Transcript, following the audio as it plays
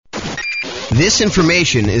This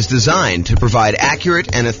information is designed to provide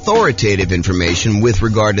accurate and authoritative information with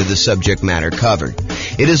regard to the subject matter covered.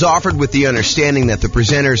 It is offered with the understanding that the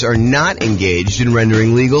presenters are not engaged in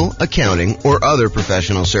rendering legal, accounting, or other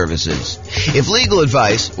professional services. If legal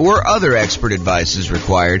advice or other expert advice is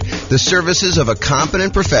required, the services of a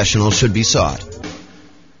competent professional should be sought.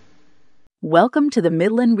 Welcome to the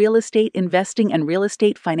Midland Real Estate Investing and Real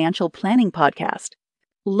Estate Financial Planning Podcast.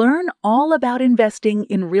 Learn all about investing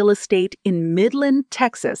in real estate in Midland,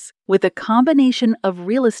 Texas, with a combination of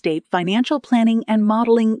real estate financial planning and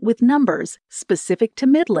modeling with numbers specific to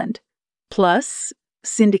Midland, plus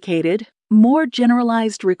syndicated, more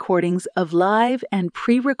generalized recordings of live and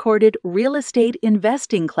pre-recorded real estate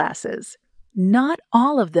investing classes, not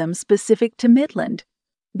all of them specific to Midland.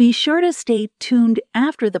 Be sure to stay tuned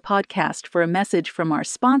after the podcast for a message from our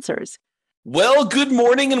sponsors. Well, good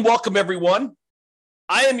morning and welcome, everyone.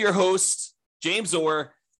 I am your host, James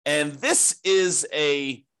Orr, and this is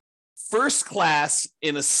a first class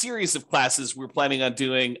in a series of classes we're planning on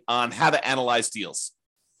doing on how to analyze deals.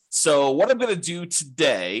 So what I'm going to do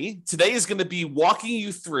today is going to be walking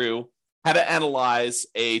you through how to analyze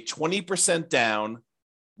a 20% down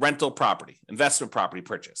rental property, investment property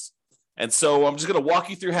purchase. And so I'm just going to walk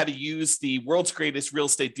you through how to use the world's greatest real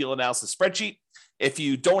estate deal analysis spreadsheet. If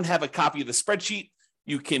you don't have a copy of the spreadsheet,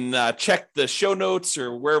 you can check the show notes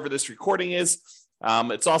or wherever this recording is.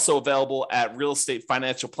 It's also available at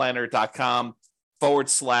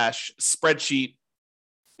realestateFinancialPlanner.com/spreadsheet.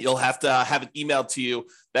 You'll have to have it emailed to you.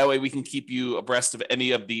 That way we can keep you abreast of any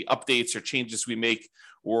of the updates or changes we make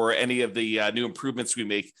or any of the new improvements we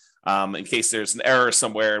make in case there's an error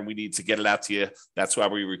somewhere and we need to get it out to you. That's why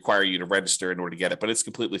we require you to register in order to get it, but it's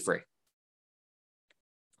completely free.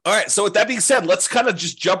 All right, so with that being said, let's kind of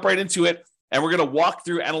just jump right into it. And we're going to walk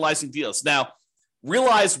through analyzing deals. Now,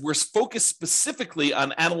 realize we're focused specifically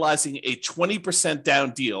on analyzing a 20%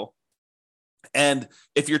 down deal. And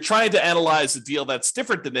if you're trying to analyze a deal that's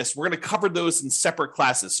different than this, we're going to cover those in separate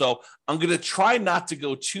classes. So I'm going to try not to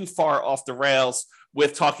go too far off the rails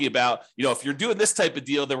with talking about, if you're doing this type of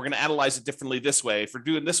deal, then we're going to analyze it differently this way. If we're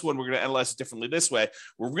doing this one, we're going to analyze it differently this way.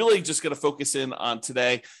 We're really just going to focus in on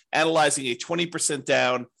today, analyzing a 20%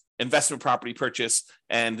 down investment property purchase,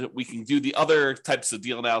 and we can do the other types of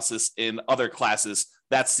deal analysis in other classes.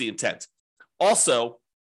 That's the intent. Also,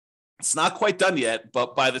 it's not quite done yet,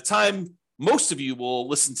 but by the time most of you will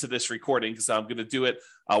listen to this recording, because I'm going to do it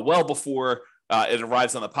well before it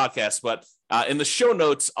arrives on the podcast, but in the show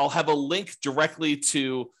notes, I'll have a link directly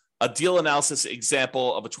to a deal analysis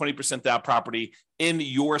example of a 20% down property in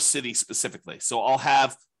your city specifically. So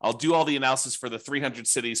I'll do all the analysis for the 300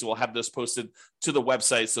 cities. We'll have those posted to the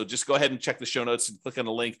website. So just go ahead and check the show notes and click on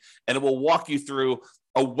the link, and it will walk you through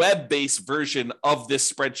a web-based version of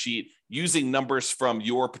this spreadsheet using numbers from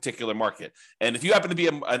your particular market. And if you happen to be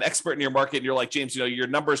an expert in your market and you're like, James, your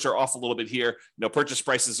numbers are off a little bit here. Purchase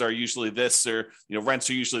prices are usually this, or, rents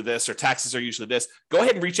are usually this, or taxes are usually this. Go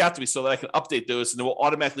ahead and reach out to me so that I can update those, and then we'll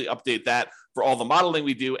automatically update that for all the modeling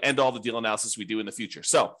we do and all the deal analysis we do in the future.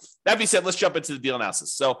 So that being said, let's jump into the deal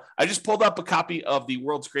analysis. So I just pulled up a copy of the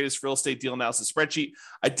world's greatest real estate deal analysis spreadsheet.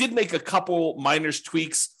 I did make a couple minor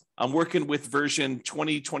tweaks. I'm working with version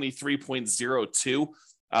 2023.02.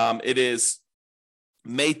 It is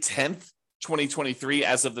May 10th, 2023,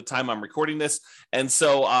 as of the time I'm recording this. And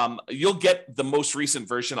so you'll get the most recent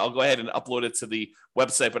version. I'll go ahead and upload it to the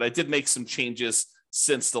website, but I did make some changes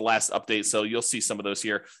since the last update. So you'll see some of those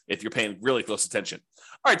here if you're paying really close attention.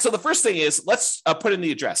 All right, so the first thing is, let's put in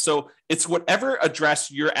the address. So it's whatever address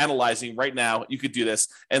you're analyzing right now, you could do this.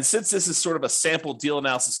 And since this is sort of a sample deal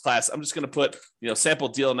analysis class, I'm just going to put, sample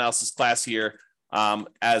deal analysis class here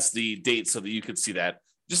as the date so that you can see that.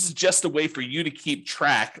 This is just a way for you to keep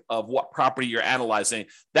track of what property you're analyzing.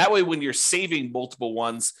 That way, when you're saving multiple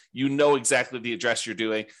ones, you know exactly the address you're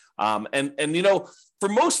doing. And for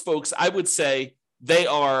most folks, I would say they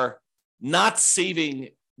are not saving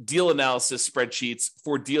deal analysis spreadsheets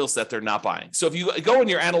for deals that they're not buying. So if you go and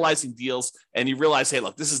you're analyzing deals and you realize, hey,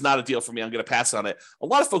 look, this is not a deal for me, I'm going to pass on it. A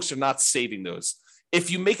lot of folks are not saving those.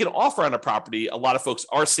 If you make an offer on a property, a lot of folks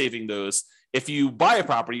are saving those. If you buy a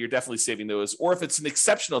property, you're definitely saving those. Or if it's an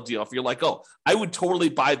exceptional deal, if you're like, oh, I would totally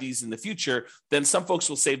buy these in the future, then some folks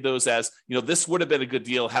will save those as, this would have been a good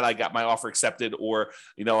deal had I got my offer accepted, or,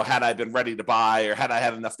 had I been ready to buy, or had I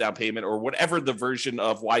had enough down payment, or whatever the version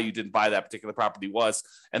of why you didn't buy that particular property was.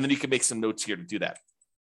 And then you can make some notes here to do that.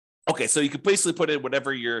 Okay, so you could basically put in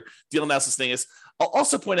whatever your deal analysis thing is. I'll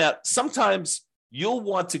also point out, sometimes you'll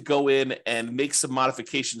want to go in and make some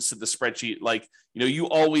modifications to the spreadsheet. Like, you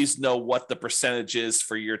always know what the percentage is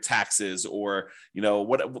for your taxes, or,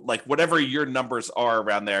 whatever your numbers are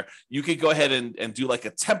around there. You could go ahead and do like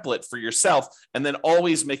a template for yourself, and then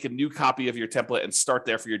always make a new copy of your template and start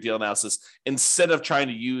there for your deal analysis, instead of trying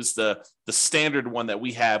to use the standard one that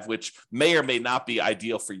we have, which may or may not be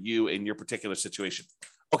ideal for you in your particular situation.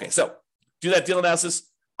 Okay, so do that deal analysis.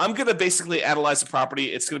 I'm going to basically analyze the property.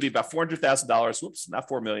 It's going to be about $400,000. Whoops, not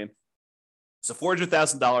 $4 million. So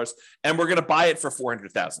 $400,000, and we're going to buy it for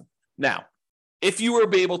 $400,000. Now, if you were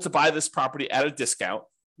able to buy this property at a discount,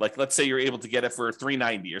 like let's say you're able to get it for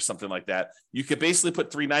 $390 or something like that, you could basically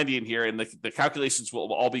put $390 in here, and the calculations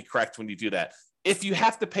will all be correct when you do that. If you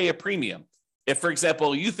have to pay a premium, if, for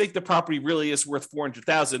example, you think the property really is worth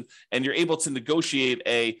 $400,000 and you're able to negotiate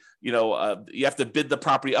you have to bid the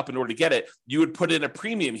property up in order to get it, you would put in a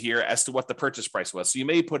premium here as to what the purchase price was. So you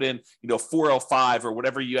may put in, $405 or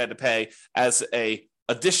whatever you had to pay as a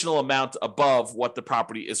additional amount above what the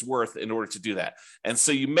property is worth in order to do that. And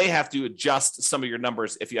so you may have to adjust some of your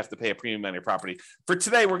numbers if you have to pay a premium on your property. For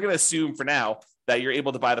today, we're going to assume for now that you're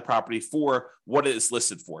able to buy the property for what it is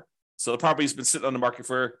listed for. So the property's been sitting on the market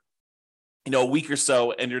for a week or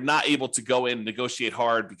so, and you're not able to go in and negotiate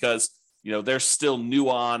hard because, they're still new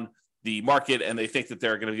on the market and they think that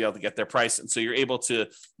they're going to be able to get their price. And so you're able to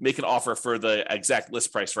make an offer for the exact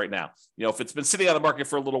list price right now. If it's been sitting on the market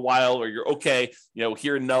for a little while, or you're okay,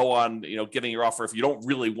 hear no on, getting your offer. If you don't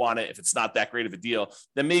really want it, if it's not that great of a deal,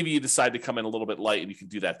 then maybe you decide to come in a little bit light, and you can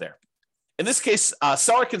do that there. In this case,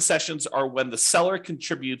 seller concessions are when the seller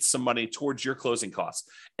contributes some money towards your closing costs,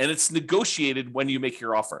 and it's negotiated when you make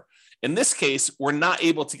your offer. In this case, we're not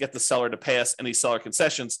able to get the seller to pay us any seller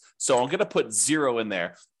concessions, so I'm going to put 0 in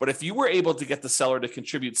there. But if you were able to get the seller to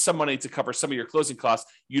contribute some money to cover some of your closing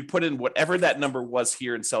costs, you'd put in whatever that number was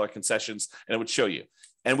here in seller concessions, and it would show you.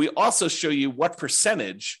 And we also show you what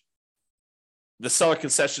percentage the seller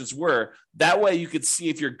concessions were. That way you could see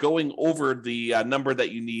if you're going over the number that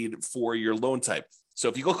you need for your loan type. So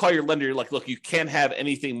if you go call your lender, you're like, look, you can't have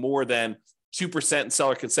anything more than 2% in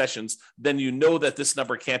seller concessions, then you know that this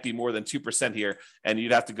number can't be more than 2% here. And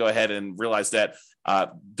you'd have to go ahead and realize that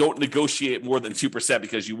don't negotiate more than 2%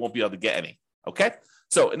 because you won't be able to get any. Okay.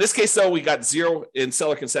 So in this case, though, we got 0 in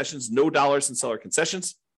seller concessions, no dollars in seller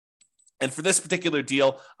concessions. And for this particular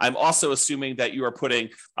deal, I'm also assuming that you are putting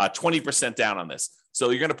 20% down on this. So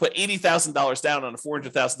you're going to put $80,000 down on a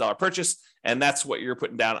 $400,000 purchase, and that's what you're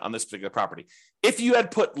putting down on this particular property. If you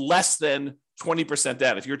had put less than 20%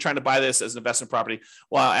 down, if you're trying to buy this as an investment property,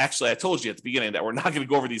 well, actually, I told you at the beginning that we're not going to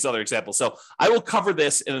go over these other examples. So I will cover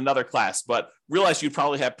this in another class, but realize you'd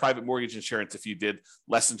probably have private mortgage insurance if you did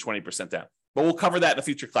less than 20% down. But we'll cover that in a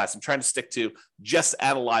future class. I'm trying to stick to just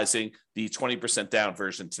analyzing the 20% down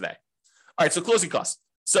version today. All right, so closing costs.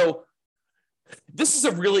 So this is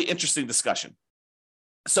a really interesting discussion.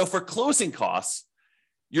 So for closing costs,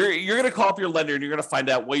 you're going to call up your lender and you're going to find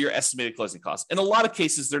out what your estimated closing costs. In a lot of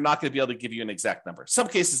cases, they're not going to be able to give you an exact number. Some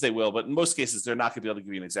cases they will, but in most cases, they're not going to be able to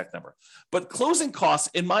give you an exact number. But closing costs,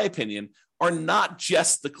 in my opinion, are not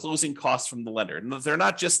just the closing costs from the lender. They're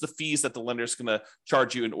not just the fees that the lender is going to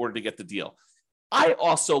charge you in order to get the deal. I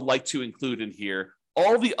also like to include in here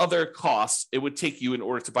all the other costs it would take you in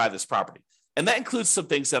order to buy this property. And that includes some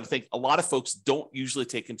things that I think a lot of folks don't usually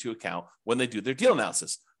take into account when they do their deal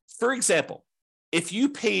analysis. For example, if you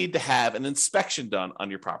paid to have an inspection done on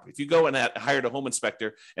your property, if you go and hired a home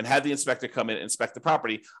inspector and had the inspector come in and inspect the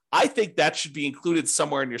property, I think that should be included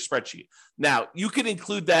somewhere in your spreadsheet. Now, you could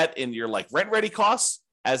include that in your rent ready costs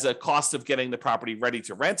as a cost of getting the property ready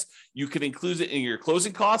to rent. You could include it in your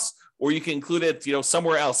closing costs, or you can include it,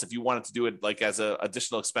 somewhere else if you wanted to do it as an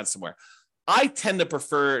additional expense somewhere. I tend to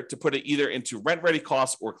prefer to put it either into rent ready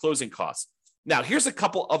costs or closing costs. Now, here's a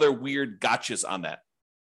couple other weird gotchas on that.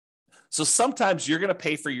 So sometimes you're going to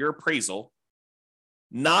pay for your appraisal,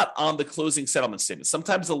 not on the closing settlement statement.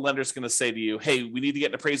 Sometimes the lender is going to say to you, hey, we need to get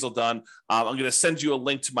an appraisal done. I'm going to send you a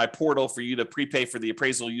link to my portal for you to prepay for the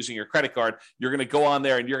appraisal using your credit card. You're going to go on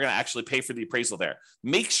there and you're going to actually pay for the appraisal there.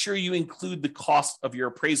 Make sure you include the cost of your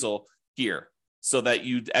appraisal here so that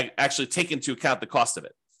you actually take into account the cost of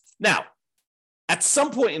it. Now, at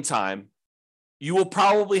some point in time, you will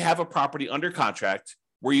probably have a property under contract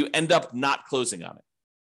where you end up not closing on it,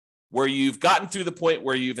 where you've gotten through the point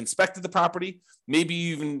where you've inspected the property, maybe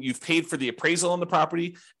you've paid for the appraisal on the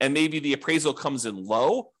property, and maybe the appraisal comes in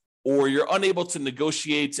low, or you're unable to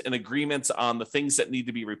negotiate an agreement on the things that need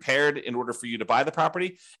to be repaired in order for you to buy the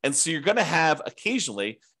property. And so you're going to have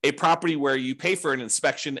occasionally a property where you pay for an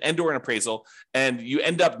inspection and or an appraisal, and you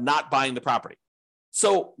end up not buying the property.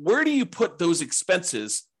 So where do you put those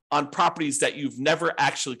expenses on properties that you've never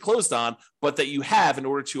actually closed on, but that you have in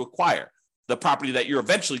order to acquire the property that you're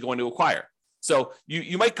eventually going to acquire. So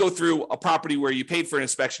you might go through a property where you paid for an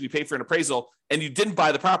inspection, you paid for an appraisal, and you didn't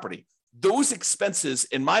buy the property. Those expenses,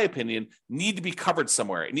 in my opinion, need to be covered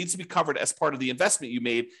somewhere. It needs to be covered as part of the investment you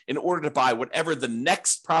made in order to buy whatever the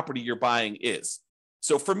next property you're buying is.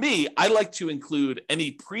 So for me, I like to include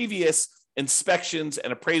any previous inspections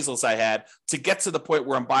and appraisals I had to get to the point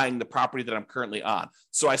where I'm buying the property that I'm currently on.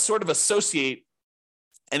 So I sort of associate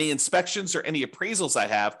any inspections or any appraisals I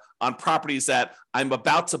have on properties that I'm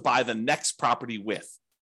about to buy the next property with,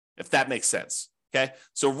 if that makes sense. Okay.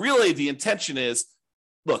 So really the intention is,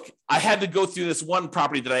 look, I had to go through this one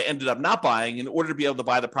property that I ended up not buying in order to be able to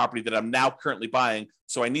buy the property that I'm now currently buying.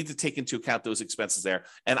 So I need to take into account those expenses there.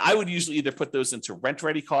 And I would usually either put those into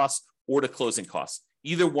rent-ready costs or to closing costs.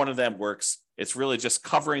 Either one of them works. It's really just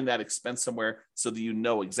covering that expense somewhere so that you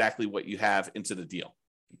know exactly what you have into the deal.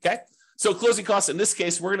 Okay. So closing costs, in this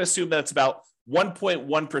case, we're going to assume that it's about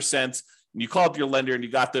 1.1%. You call up your lender and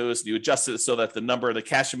you got those, and you adjust it so that the number, the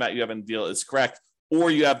cash amount you have in the deal is correct,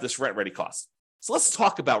 or you have this rent-ready cost. So let's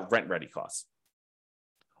talk about rent-ready costs.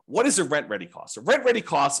 What is a rent-ready cost? A rent-ready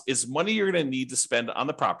cost is money you're going to need to spend on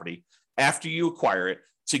the property after you acquire it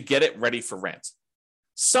to get it ready for rent.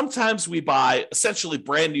 Sometimes we buy essentially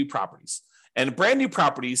brand new properties, and brand new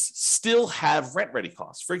properties still have rent-ready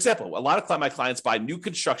costs. For example, a lot of my clients buy new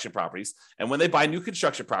construction properties, and when they buy new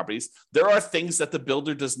construction properties, there are things that the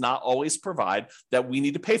builder does not always provide that we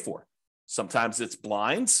need to pay for. Sometimes it's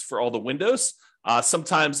blinds for all the windows.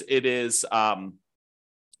 Sometimes it is,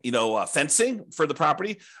 fencing for the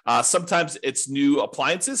property. Sometimes it's new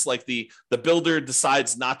appliances, like the builder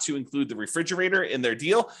decides not to include the refrigerator in their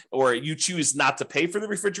deal, or you choose not to pay for the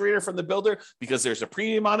refrigerator from the builder because there's a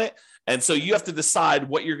premium on it. And so you have to decide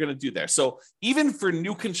what you're going to do there. So even for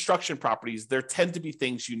new construction properties, there tend to be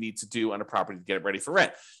things you need to do on a property to get it ready for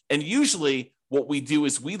rent. And usually what we do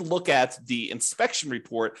is we look at the inspection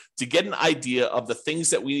report to get an idea of the things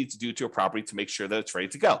that we need to do to a property to make sure that it's ready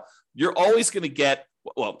to go. You're always going to get,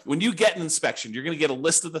 when you get an inspection, you're going to get a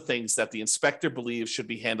list of the things that the inspector believes should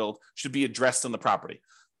be handled, should be addressed on the property.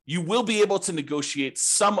 You will be able to negotiate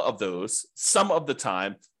some of those, some of the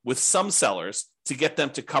time, with some sellers to get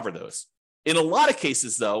them to cover those. In a lot of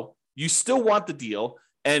cases, though, you still want the deal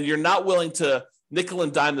and you're not willing to nickel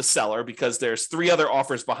and dime the seller because there's 3 other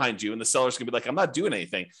offers behind you, and the seller's gonna be like, I'm not doing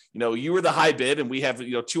anything. You were the high bid, and we have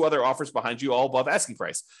 2 other offers behind you, all above asking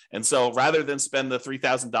price. And so rather than spend the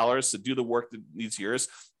 $3,000 to do the work that needs yours,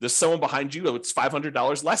 there's someone behind you, it's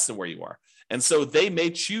 $500 less than where you are. And so they may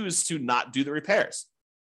choose to not do the repairs.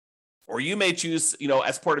 Or you may choose,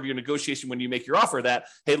 as part of your negotiation when you make your offer that,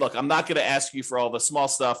 hey, look, I'm not going to ask you for all the small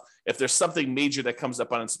stuff. If there's something major that comes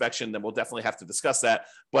up on inspection, then we'll definitely have to discuss that.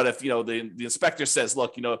 But if, the inspector says,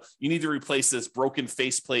 look, you need to replace this broken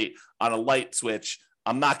faceplate on a light switch,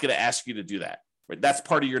 I'm not going to ask you to do that. Right? That's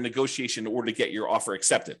part of your negotiation in order to get your offer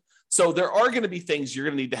accepted. So there are going to be things you're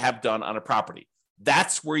going to need to have done on a property.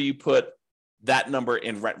 That's where you put that number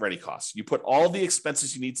in rent-ready costs. You put all the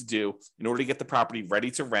expenses you need to do in order to get the property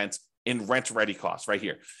ready to rent in rent-ready costs right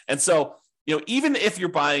here. And so, even if you're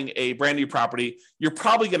buying a brand new property, you're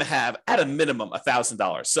probably going to have at a minimum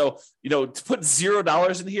 $1,000. So, to put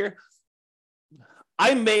 $0 in here,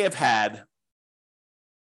 I may have had,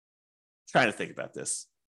 trying to think about this.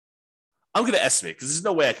 I'm going to estimate because there's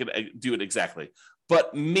no way I could do it exactly,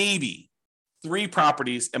 but maybe 3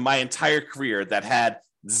 properties in my entire career that had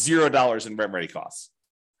 $0 in rent-ready costs.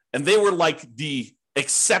 And they were like the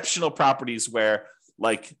exceptional properties where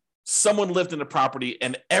someone lived in a property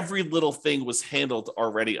and every little thing was handled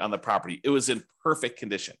already on the property. It was in perfect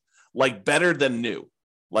condition, better than new,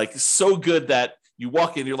 so good that you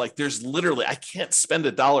walk in, you're like, there's literally, I can't spend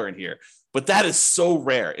 $1 in here. But that is so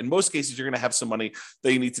rare. In most cases, you're going to have some money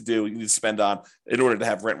that you need to spend on in order to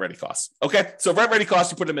have rent-ready costs. Okay, so rent-ready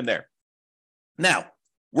costs, you put them in there. Now,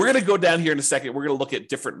 we're going to go down here in a second. We're going to look at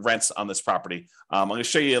different rents on this property. I'm going to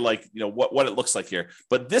show you what it looks like here.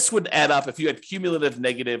 But this would add up if you had cumulative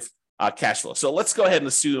negative cash flow. So let's go ahead and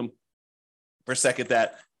assume for a second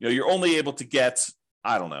that you're only able to get,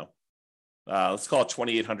 I don't know, let's call it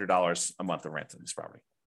 $2,800 a month of rent on this property.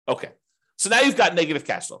 Okay. So now you've got negative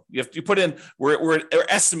cash flow. You put in, we're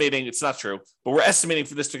estimating, it's not true, but we're estimating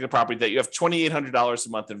for this particular property that you have $2,800 a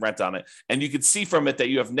month in rent on it. And you can see from it that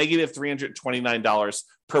you have negative $329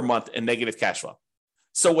 per month in negative cash flow.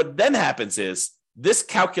 So what then happens is this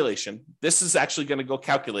calculation, this is actually going to go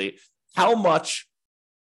calculate how much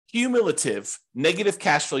cumulative negative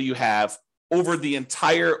cash flow you have over the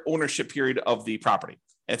entire ownership period of the property.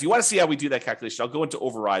 And if you want to see how we do that calculation, I'll go into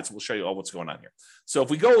overrides. We'll show you all what's going on here. So if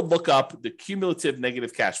we go look up the cumulative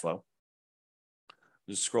negative cash flow,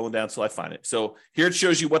 just scrolling down until I find it. So here it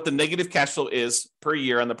shows you what the negative cash flow is per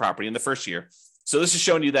year on the property in the first year. So this is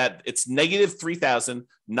showing you that it's negative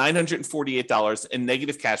 $3,948 in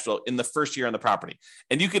negative cash flow in the first year on the property.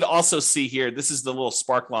 And you could also see here, this is the little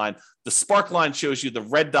spark line. The spark line shows you, the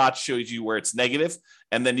red dot shows you where it's negative,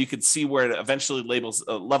 and then you can see where it eventually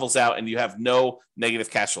levels out and you have no negative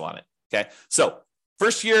cash flow on it. Okay. So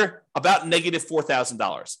first year, about negative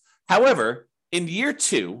 $4,000. However, in year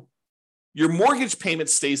 2, your mortgage payment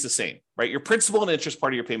stays the same, right? Your principal and interest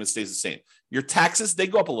part of your payment stays the same. Your taxes, they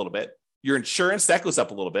go up a little bit. Your insurance, that goes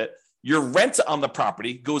up a little bit. Your rent on the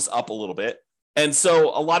property goes up a little bit. And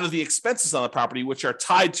so a lot of the expenses on the property, which are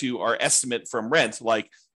tied to our estimate from rent,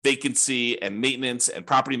 like vacancy and maintenance and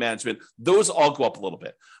property management, those all go up a little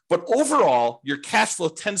bit. But overall, your cash flow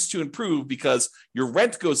tends to improve because your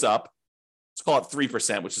rent goes up. Let's call it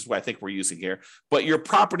 3%, which is what I think we're using here. But your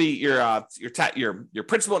property, your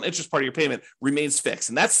principal and interest part of your payment remains fixed.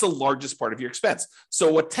 And that's the largest part of your expense.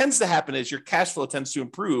 So what tends to happen is your cash flow tends to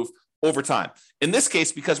improve over time. In this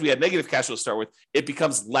case, because we had negative cash flow to start with, it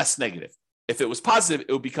becomes less negative. If it was positive,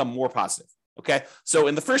 it would become more positive. Okay. So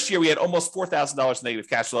in the first year, we had almost $4,000 negative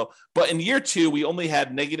cash flow. But in year 2, we only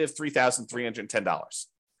had negative $3,310.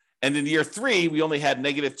 And in year 3, we only had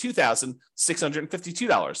negative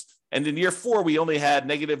 $2,652. And in year 4, we only had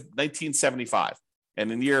negative $1,975.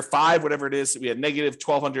 And in year 5, whatever it is, we had negative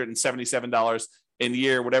 $1,277. In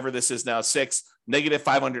year, whatever this is now, 6, negative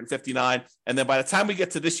 $559. And then by the time we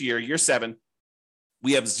get to this year, year 7,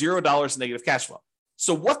 we have $0 negative cash flow.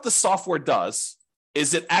 So what the software does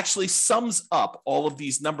is it actually sums up all of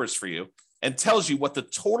these numbers for you and tells you what the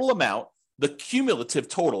total amount, the cumulative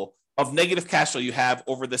total of negative cash flow you have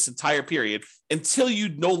over this entire period until you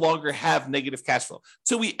no longer have negative cash flow.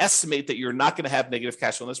 So we estimate that you're not going to have negative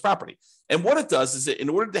cash flow on this property. And what it does is that in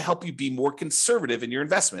order to help you be more conservative in your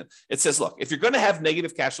investment, it says, look, if you're going to have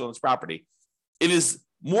negative cash flow on this property, it is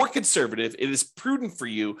more conservative. It is prudent for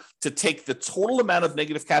you to take the total amount of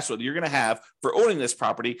negative cash flow that you're going to have for owning this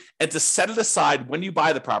property and to set it aside when you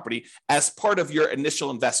buy the property as part of your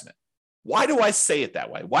initial investment. Why do I say it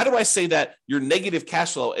that way? Why do I say that your negative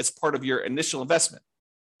cash flow is part of your initial investment?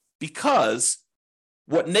 Because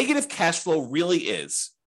what negative cash flow really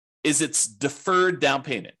is it's deferred down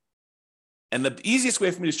payment. And the easiest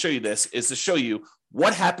way for me to show you this is to show you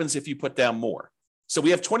what happens if you put down more. So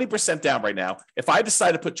we have 20% down right now. If I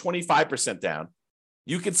decide to put 25% down,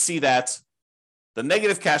 you can see that the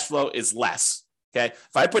negative cash flow is less. Okay.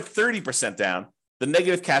 If I put 30% down, the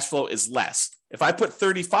negative cash flow is less. If I put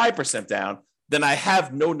 35% down, then I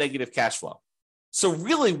have no negative cash flow. So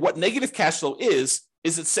really what negative cash flow is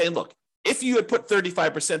it's saying, look, if you had put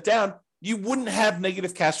 35% down, you wouldn't have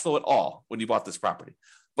negative cash flow at all when you bought this property.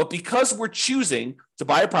 But because we're choosing to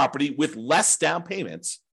buy a property with less down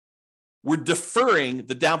payments, we're deferring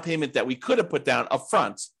the down payment that we could have put down up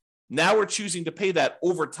front. Now we're choosing to pay that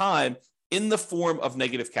over time in the form of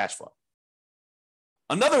negative cash flow.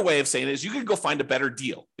 Another way of saying it is you could go find a better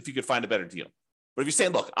deal if you could find a better deal. But if you're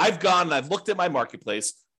saying, look, I've gone and I've looked at my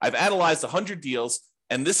marketplace, I've analyzed 100 deals,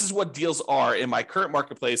 and this is what deals are in my current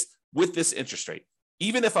marketplace with this interest rate,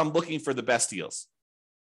 even if I'm looking for the best deals.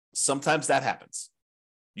 Sometimes that happens.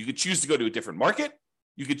 You could choose to go to a different market.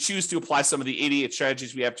 You could choose to apply some of the 88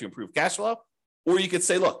 strategies we have to improve cash flow. Or you could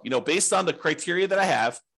say, look, based on the criteria that I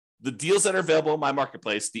have, the deals that are available in my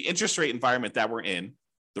marketplace, the interest rate environment that we're in,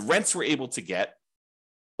 the rents we're able to get,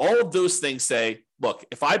 all of those things say, look,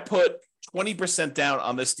 if I put 20% down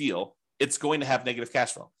on this deal, it's going to have negative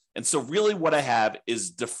cash flow. And so really what I have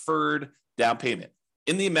is deferred down payment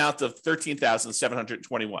in the amount of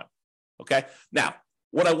 $13,721. Okay. Now,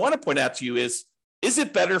 what I want to point out to you is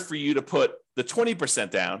it better for you to put the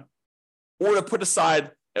 20% down or to put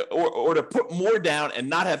aside or to put more down and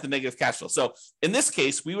not have the negative cash flow? So in this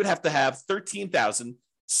case, we would have to have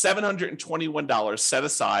 $13,721 set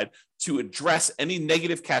aside to address any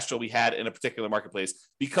negative cash flow we had in a particular marketplace,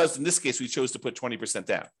 because in this case, we chose to put 20%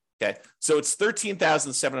 down. Okay. So it's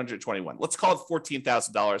 $13,721. Let's call it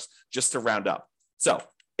 $14,000 just to round up. So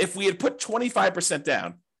if we had put 25%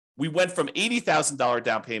 down, we went from $80,000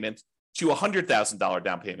 down payment to $100,000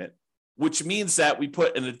 down payment, which means that we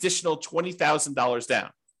put an additional $20,000 down.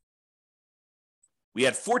 We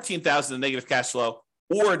had $14,000 in negative cash flow,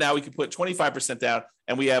 or now we can put 25% down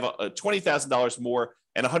and we have $20,000 more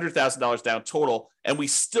and $100,000 down total, and we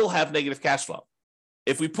still have negative cash flow.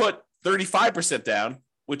 If we put 35% down,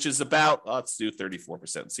 which is about, let's do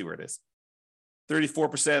 34% and see where it is.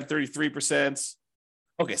 34%, 33%.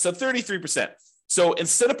 Okay, so 33%. So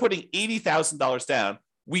instead of putting $80,000 down,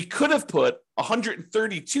 we could have put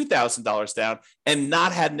 $132,000 down and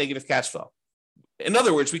not had negative cash flow. In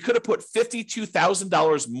other words, we could have put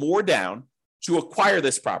 $52,000 more down to acquire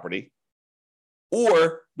this property,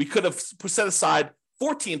 or we could have set aside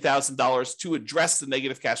 $14,000 to address the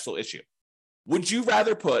negative cash flow issue. Would you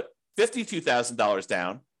rather put $52,000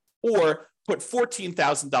 down or put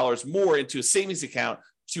 $14,000 more into a savings account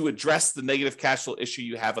to address the negative cash flow issue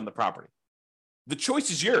you have on the property? The choice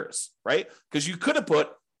is yours, right? Because you could have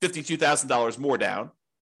put $52,000 more down,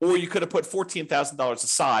 or you could have put $14,000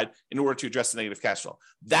 aside in order to address the negative cash flow.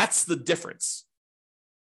 That's the difference,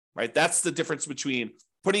 right? That's the difference between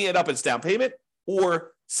putting it up as down payment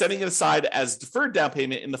or setting it aside as deferred down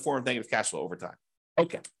payment in the form of negative cash flow over time.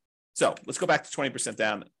 Okay, so let's go back to 20%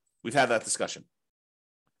 down. We've had that discussion.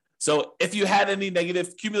 So if you had any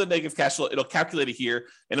cumulative negative cash flow, it'll calculate it here,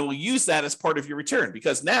 and it will use that as part of your return,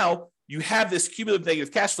 because now you have this cumulative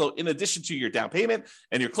negative cash flow in addition to your down payment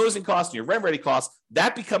and your closing costs and your rent ready costs.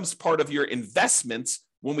 That becomes part of your investments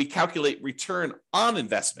when we calculate return on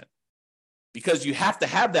investment, because you have to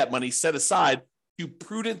have that money set aside to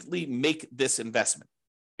prudently make this investment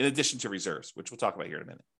in addition to reserves, which we'll talk about here in a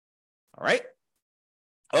minute. All right.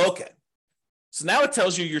 Okay. So now it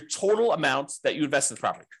tells you your total amounts that you invest in the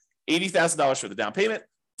property. $80,000 for the down payment,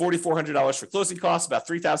 $4,400 for closing costs, about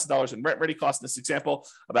 $3,000 in rent-ready costs in this example,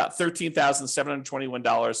 about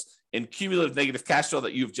 $13,721 in cumulative negative cash flow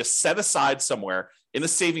that you've just set aside somewhere in a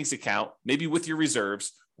savings account, maybe with your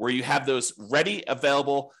reserves, where you have those ready,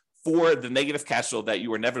 available for the negative cash flow that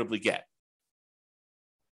you inevitably get.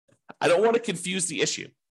 I don't want to confuse the issue.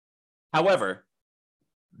 However,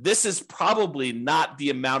 this is probably not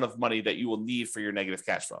the amount of money that you will need for your negative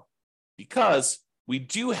cash flow, because we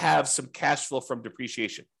do have some cash flow from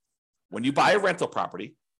depreciation. When you buy a rental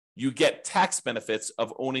property, you get tax benefits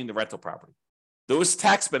of owning the rental property. Those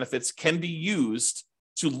tax benefits can be used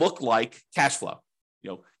to look like cash flow,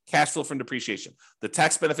 cash flow from depreciation. The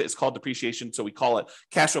tax benefit is called depreciation, so we call it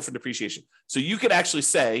cash flow from depreciation. So you could actually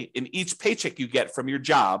say in each paycheck you get from your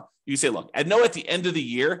job, you say, look, I know at the end of the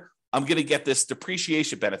year, I'm going to get this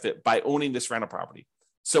depreciation benefit by owning this rental property.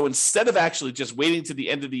 So instead of actually just waiting to the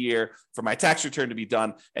end of the year for my tax return to be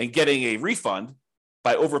done and getting a refund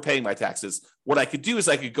by overpaying my taxes, what I could do is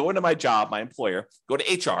I could go into my job, my employer, go to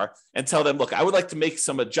HR and tell them, look, I would like to make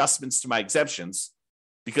some adjustments to my exemptions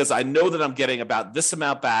because I know that I'm getting about this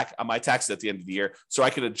amount back on my taxes at the end of the year. So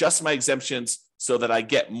I can adjust my exemptions so that I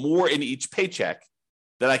get more in each paycheck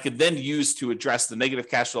that I could then use to address the negative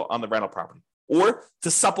cash flow on the rental property, or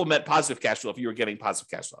to supplement positive cash flow if you were getting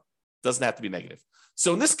positive cash flow. It doesn't have to be negative.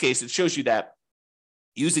 So in this case, it shows you that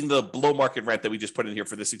using the below market rent that we just put in here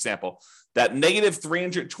for this example, that negative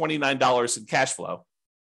 $329 in cash flow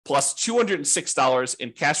plus $206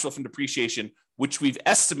 in cash flow from depreciation, which we've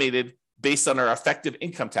estimated based on our effective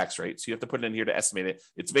income tax rate. So you have to put it in here to estimate it.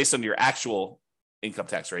 It's based on your actual income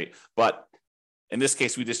tax rate. But in this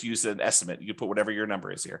case, we just use an estimate. You can put whatever your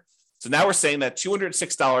number is here. So now we're saying that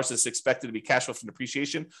 $206 is expected to be cash flow from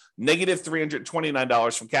depreciation, negative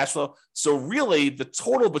 $329 from cash flow. So really the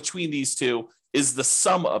total between these two is the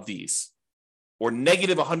sum of these, or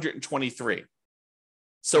negative 123.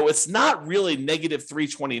 So it's not really negative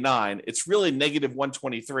 329, it's really negative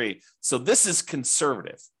 123. So this is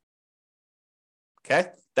conservative. Okay,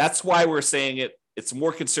 that's why we're saying it's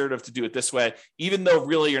more conservative to do it this way, even though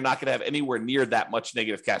really you're not going to have anywhere near that much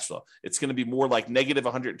negative cash flow. It's going to be more like negative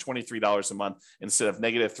 $123 a month instead of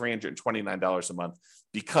negative $329 a month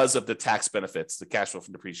because of the tax benefits, the cash flow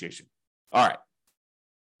from depreciation. All right.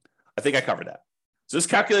 I think I covered that. So this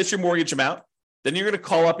calculates your mortgage amount. Then you're going to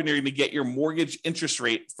call up and you're going to get your mortgage interest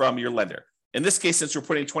rate from your lender. In this case, since we're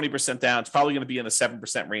putting 20% down, it's probably going to be in the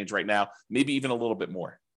 7% range right now, maybe even a little bit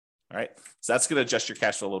more. All right. So that's going to adjust your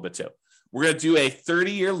cash flow a little bit too. We're going to do a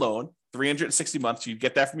 30-year loan, 360 months. You'd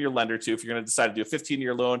get that from your lender too. If you're going to decide to do a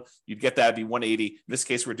 15-year loan, you'd get that, it'd be 180. In this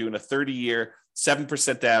case, we're doing a 30-year,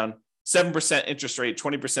 7% down, 7% interest rate,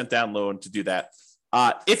 20% down loan to do that.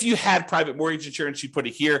 If you had private mortgage insurance, you'd put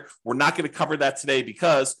it here. We're not going to cover that today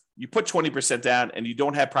because you put 20% down and you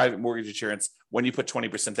don't have private mortgage insurance when you put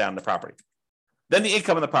 20% down in the property. Then the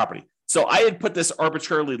income of the property. So I had put this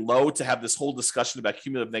arbitrarily low to have this whole discussion about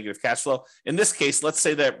cumulative negative cash flow. In this case, let's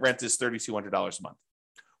say that rent is $3,200 a month,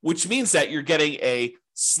 which means that you're getting a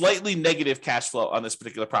slightly negative cash flow on this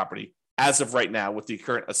particular property as of right now with the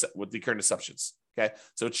current assumptions. Okay,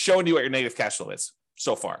 so it's showing you what your negative cash flow is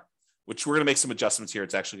so far, which we're going to make some adjustments here.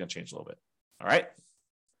 It's actually going to change a little bit. All right.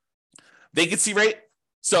 Vacancy rate.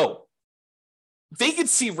 So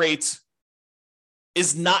vacancy rate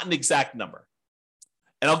is not an exact number.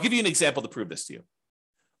 And I'll give you an example to prove this to you.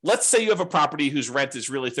 let's say you have a property whose rent is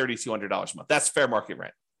really $3,200 a month. That's fair market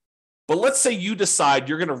rent. But let's say you decide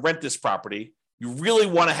you're going to rent this property. You really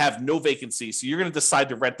want to have no vacancy. So you're going to decide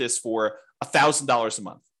to rent this for $1,000 a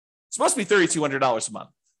month. It's supposed to be $3,200 a month,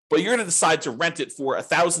 but you're going to decide to rent it for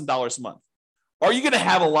 $1,000 a month. Are you going to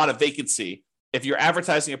have a lot of vacancy if you're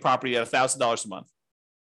advertising a property at $1,000 a month?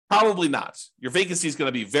 Probably not. Your vacancy is going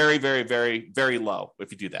to be very, very, very, very low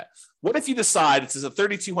if you do that. What if you decide it's a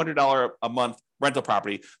 $3,200 a month rental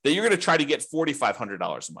property that you're going to try to get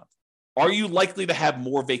 $4,500 a month? Are you likely to have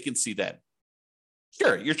more vacancy then?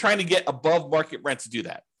 Sure, you're trying to get above market rent to do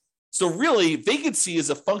that. So really, vacancy is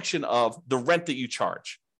a function of the rent that you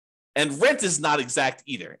charge. And rent is not exact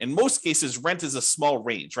either. In most cases, rent is a small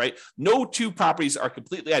range, right? No two properties are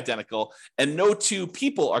completely identical, and no two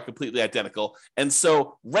people are completely identical. And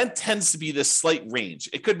so rent tends to be this slight range.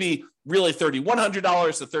 It could be really $3,100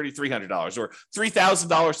 to $3,300 or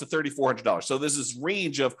 $3,000 to $3,400. So there's this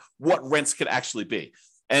range of what rents could actually be.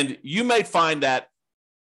 And you might find that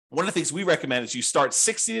one of the things we recommend is you start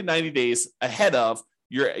 60 to 90 days ahead of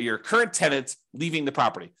your current tenant leaving the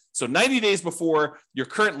property. So 90 days before your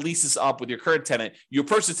current lease is up with your current tenant, you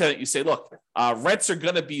approach the tenant, you say, look, rents are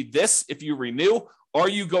going to be this if you renew. Are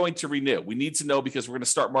you going to renew? We need to know because we're going to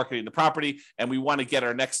start marketing the property and we want to get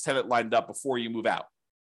our next tenant lined up before you move out.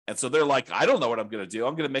 And so they're like, I don't know what I'm going to do.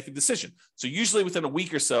 I'm going to make a decision. So usually within a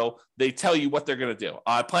week or so, they tell you what they're going to do.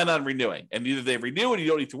 I plan on renewing. And either they renew and you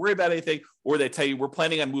don't need to worry about anything, or they tell you we're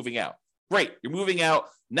planning on moving out. Great, you're moving out.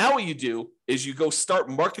 Now what you do is you go start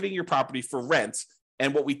marketing your property for rent.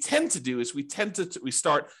 And what we tend to do is we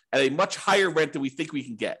start at a much higher rent than we think we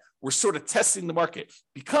can get. We're sort of testing the market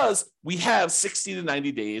because we have 60 to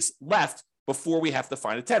 90 days left before we have to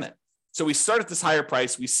find a tenant. So we start at this higher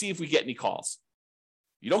price. We see if we get any calls.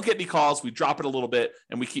 You don't get any calls, we drop it a little bit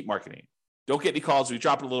and we keep marketing. Don't get any calls, we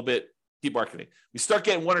drop it a little bit, keep marketing. We start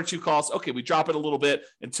getting one or two calls. Okay, we drop it a little bit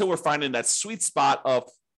until we're finding that sweet spot of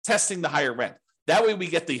testing the higher rent. That way we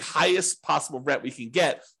get the highest possible rent we can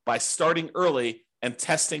get by starting early and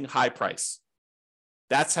testing high price.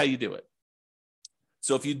 That's how you do it.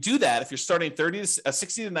 So if you do that, if you're starting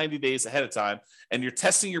 60 to 90 days ahead of time and you're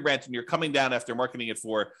testing your rent and you're coming down after marketing it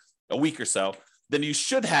for a week or so, then you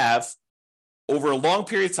should have, over a long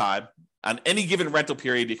period of time, on any given rental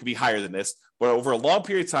period, it could be higher than this, but over a long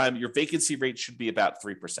period of time, your vacancy rate should be about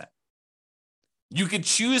 3%. You could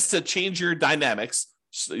choose to change your dynamics,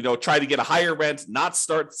 try to get a higher rent, not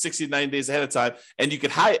start 60 to 90 days ahead of time, and you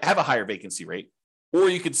could have a higher vacancy rate. Or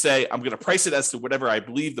you could say, I'm going to price it as to whatever I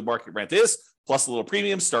believe the market rent is, plus a little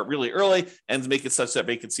premium, start really early, and make it such that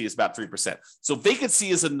vacancy is about 3%. So vacancy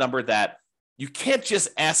is a number that you can't just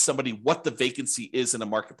ask somebody what the vacancy is in a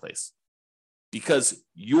marketplace, because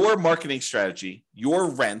your marketing strategy, your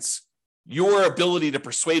rents, your ability to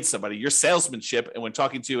persuade somebody, your salesmanship, and when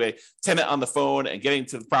talking to a tenant on the phone and getting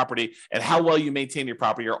to the property and how well you maintain your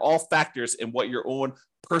property are all factors in what your own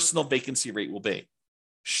personal vacancy rate will be.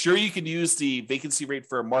 Sure, you can use the vacancy rate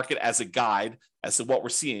for a market as a guide as to what we're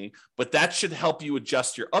seeing, but that should help you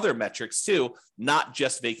adjust your other metrics too, not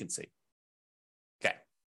just vacancy. Okay,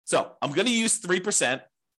 so I'm going to use 3%,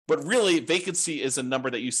 but really vacancy is a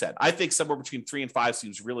number that you said. I think somewhere between 3 and 5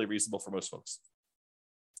 seems really reasonable for most folks.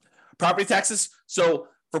 Property taxes. So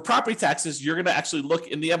for property taxes, you're going to actually look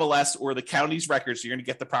in the MLS or the county's records. You're going to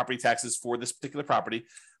get the property taxes for this particular property.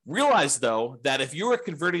 Realize, though, that if you are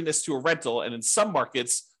converting this to a rental, and in some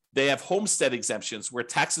markets, they have homestead exemptions where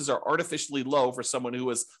taxes are artificially low for someone who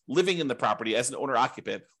is living in the property as an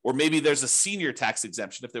owner-occupant, or maybe there's a senior tax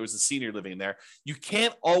exemption if there was a senior living there. You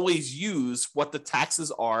can't always use what the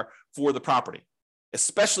taxes are for the property,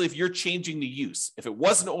 especially if you're changing the use. If it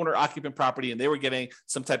was an owner-occupant property and they were getting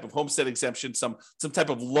some type of homestead exemption, some type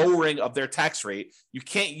of lowering of their tax rate, you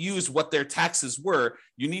can't use what their taxes were.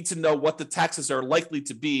 You need to know what the taxes are likely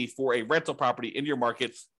to be for a rental property in your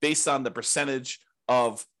market based on the percentage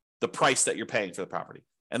of the price that you're paying for the property.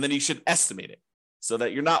 And then you should estimate it so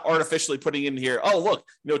that you're not artificially putting in here, oh, look,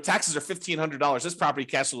 taxes are $1,500. This property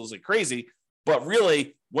cash flows like crazy. But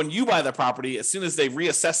really, when you buy the property, as soon as they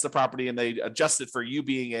reassess the property and they adjust it for you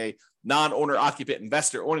being a non-owner occupant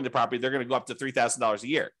investor owning the property, they're going to go up to $3,000 a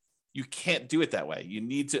year. You can't do it that way. You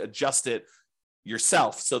need to adjust it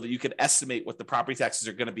yourself so that you can estimate what the property taxes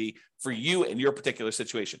are going to be for you in your particular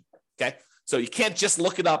situation. Okay. So you can't just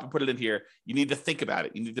look it up and put it in here. You need to think about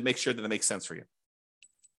it. You need to make sure that it makes sense for you.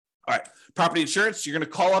 All right. Property insurance. You're going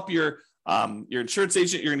to call up your insurance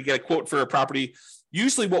agent. You're going to get a quote for a property.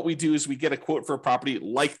 Usually what we do is we get a quote for a property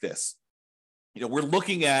like this. We're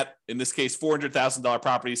looking at, in this case, $400,000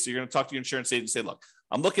 properties. So you're going to talk to your insurance agent and say, look,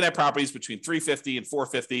 I'm looking at properties between $350,000 and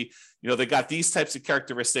 $450,000. They got these types of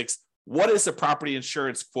characteristics. what is a property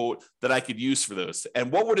insurance quote that I could use for those?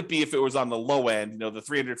 And what would it be if it was on the low end, the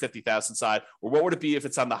 350,000 side, or what would it be if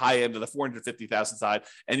it's on the high end of the 450,000 side?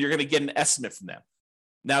 And you're going to get an estimate from them.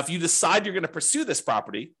 Now, if you decide you're going to pursue this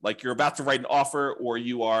property, like you're about to write an offer, or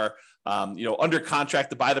you are, under contract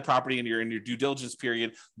to buy the property and you're in your due diligence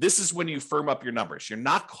period, this is when you firm up your numbers. You're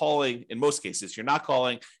not calling, in most cases, you're not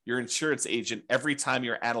calling your insurance agent every time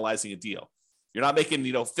you're analyzing a deal. You're not making,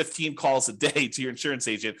 15 calls a day to your insurance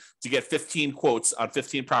agent to get 15 quotes on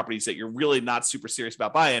 15 properties that you're really not super serious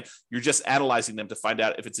about buying. You're just analyzing them to find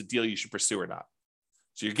out if it's a deal you should pursue or not.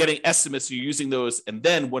 So you're getting estimates, you're using those. And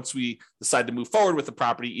then once we decide to move forward with the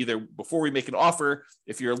property, either before we make an offer,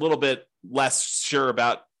 if you're a little bit less sure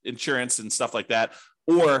about insurance and stuff like that,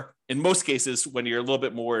 or in most cases, when you're a little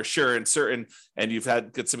bit more sure and certain and you've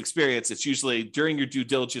got some experience, it's usually during your due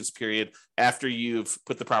diligence period after you've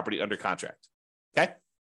put the property under contract. Okay.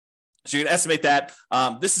 So you're going to estimate that.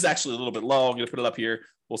 This is actually a little bit low. I'm going to put it up here.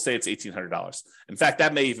 We'll say it's $1,800. In fact,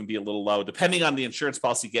 that may even be a little low, depending on the insurance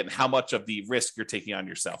policy you get and how much of the risk you're taking on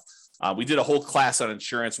yourself. We did a whole class on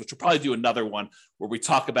insurance, which we'll probably do another one where we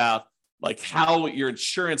talk about like how your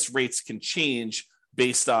insurance rates can change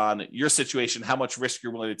based on your situation, how much risk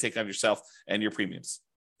you're willing to take on yourself and your premiums.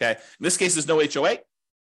 Okay. In this case, there's no HOA.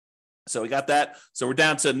 So we got that. So we're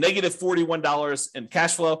down to negative $41 in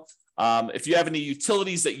cash flow. If you have any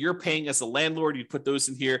utilities that you're paying as a landlord, you put those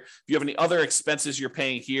in here. If you have any other expenses you're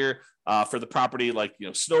paying here for the property, like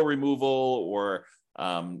snow removal or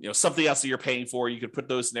something else that you're paying for, you could put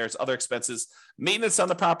those in there as other expenses. Maintenance on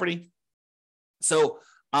the property. So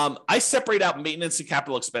I separate out maintenance and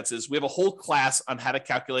capital expenses. We have a whole class on how to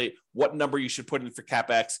calculate what number you should put in for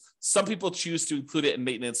CapEx. Some people choose to include it in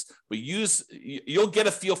maintenance, but you'll get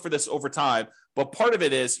a feel for this over time. But part of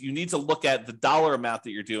it is you need to look at the dollar amount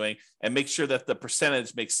that you're doing and make sure that the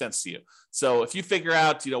percentage makes sense to you. So if you figure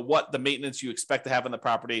out, what the maintenance you expect to have on the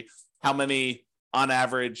property, how many on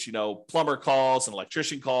average, plumber calls and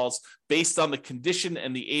electrician calls based on the condition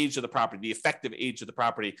and the age of the property, the effective age of the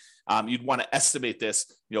property. You'd want to estimate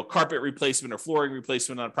this, carpet replacement or flooring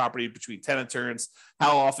replacement on a property between tenant turns,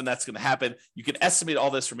 how often that's going to happen. You can estimate all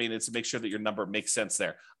this for maintenance and make sure that your number makes sense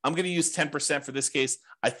there. I'm going to use 10% for this case.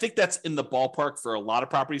 I think that's in the ballpark for a lot of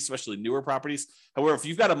properties, especially newer properties. However, if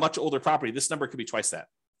you've got a much older property, this number could be twice that.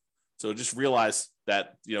 So just realize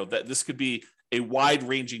that, that this could be a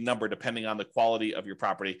wide-ranging number depending on the quality of your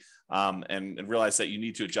property, and realize that you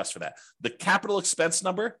need to adjust for that. The capital expense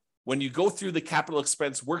number, when you go through the capital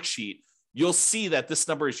expense worksheet, you'll see that this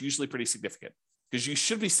number is usually pretty significant because you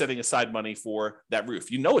should be setting aside money for that roof.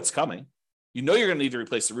 It's coming. You're going to need to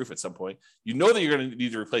replace the roof at some point. That you're going to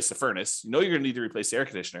need to replace the furnace. You're going to need to replace the air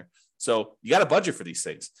conditioner. So you got to budget for these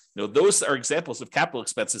things. Those are examples of capital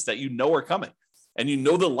expenses that are coming. And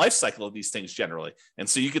the life cycle of these things generally. And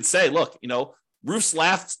so you could say, look, roofs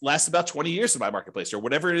last about 20 years in my marketplace or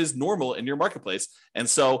whatever it is normal in your marketplace. And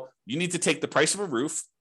so you need to take the price of a roof,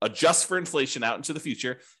 adjust for inflation out into the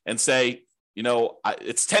future and say,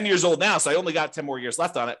 it's 10 years old now, so I only got 10 more years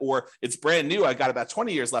left on it. Or it's brand new, I got about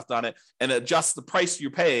 20 years left on it, and adjust the price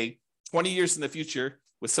you're paying 20 years in the future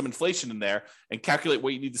with some inflation in there and calculate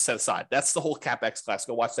what you need to set aside. That's the whole CapEx class.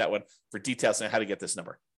 Go watch that one for details on how to get this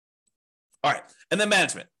number. All right. And then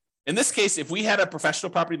management. In this case, if we had a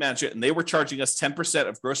professional property manager and they were charging us 10%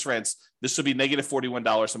 of gross rents, this would be negative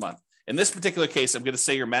 $41 a month. In this particular case, I'm going to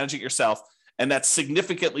say you're managing it yourself, and that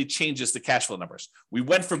significantly changes the cash flow numbers. We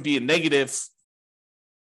went from being negative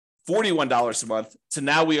 $41 a month to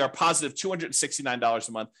now we are positive $269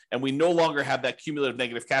 a month, and we no longer have that cumulative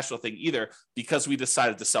negative cash flow thing either because we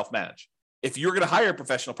decided to self-manage. If you're going to hire a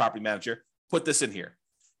professional property manager, put this in here.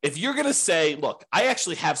 If you're going to say, look, I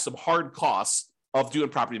actually have some hard costs of doing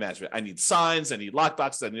property management. I need signs, I need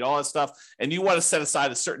lockboxes, I need all that stuff. And you want to set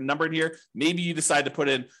aside a certain number in here. Maybe you decide to put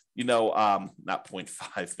in, not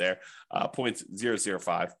 0.5 there,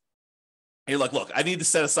 0.005. You're like, look, I need to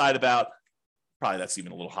set aside about, probably that's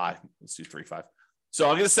even a little high. Let's do 3.5. So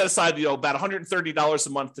I'm going to set aside, about $130 a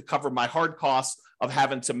month to cover my hard costs of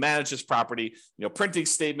having to manage this property, printing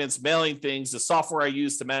statements, mailing things, the software I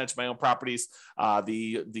use to manage my own properties,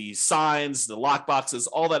 the signs, the lock boxes,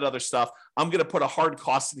 all that other stuff. I'm going to put a hard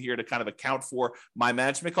cost in here to kind of account for my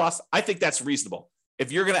management costs. I think that's reasonable.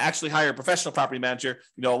 If you're going to actually hire a professional property manager,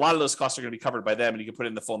 a lot of those costs are going to be covered by them, and you can put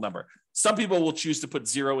in the full number. Some people will choose to put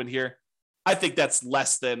 0 in here. I think that's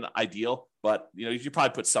less than ideal, but you should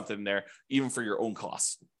probably put something in there even for your own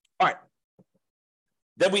costs. All right.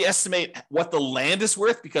 Then we estimate what the land is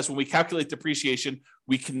worth, because when we calculate depreciation,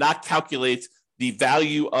 we cannot calculate the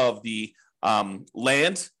value of the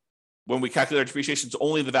land when we calculate our depreciation, it's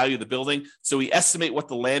only the value of the building. So we estimate what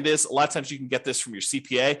the land is. A lot of times you can get this from your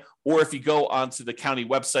CPA, or if you go onto the county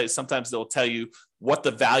website, sometimes they'll tell you what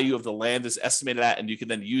the value of the land is estimated at, and you can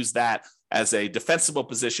then use that as a defensible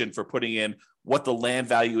position for putting in what the land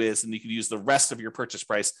value is, and you can use the rest of your purchase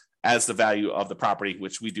price as the value of the property,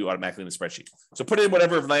 which we do automatically in the spreadsheet. So put in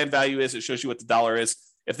whatever land value is. It shows you what the dollar is.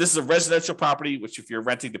 If this is a residential property, which if you're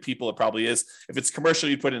renting to people, it probably is. If it's commercial,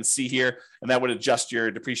 you put in C here, and that would adjust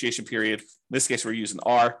your depreciation period. In this case, we're using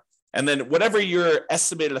R. And then whatever your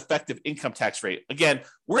estimated effective income tax rate, again,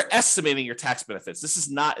 we're estimating your tax benefits. This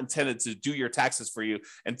is not intended to do your taxes for you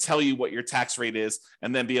and tell you what your tax rate is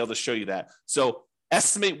and then be able to show you that. So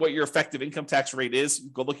estimate what your effective income tax rate is.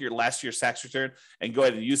 Go look at your last year's tax return and go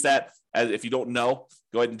ahead and use that. If you don't know,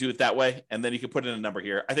 go ahead and do it that way. And then you can put in a number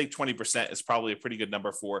here. I think 20% is probably a pretty good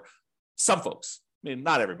number for some folks. I mean,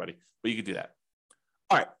 not everybody, but you can do that.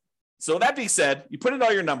 All right. So that being said, you put in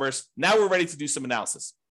all your numbers. Now we're ready to do some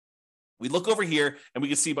analysis. We look over here and we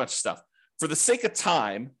can see a bunch of stuff. For the sake of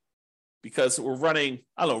time, because we're running,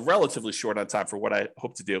 relatively short on time for what I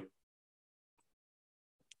hope to do,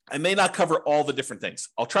 I may not cover all the different things.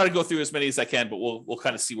 I'll try to go through as many as I can, but we'll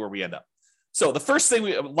kind of see where we end up. So the first thing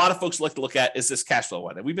a lot of folks like to look at is this cash flow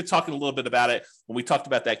one. And we've been talking a little bit about it when we talked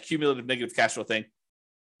about that cumulative negative cash flow thing.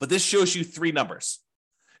 But this shows you three numbers.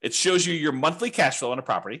 It shows you your monthly cash flow on a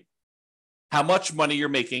property, how much money you're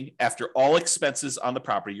making after all expenses on the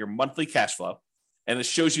property, your monthly cash flow. And it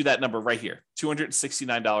shows you that number right here,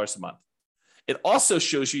 $269 a month. It also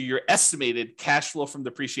shows you your estimated cash flow from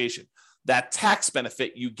depreciation, that tax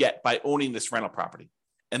benefit you get by owning this rental property.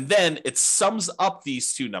 And then it sums up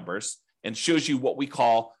these two numbers and shows you what we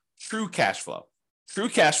call true cash flow. True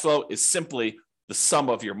cash flow is simply the sum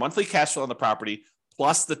of your monthly cash flow on the property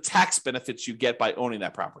plus the tax benefits you get by owning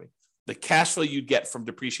that property, the cash flow you'd get from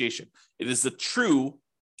depreciation. It is the true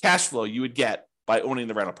cash flow you would get by owning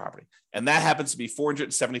the rental property. And that happens to be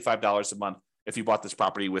 $475 a month if you bought this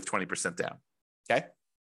property with 20% down, okay?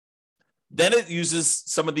 Then it uses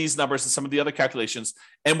some of these numbers and some of the other calculations,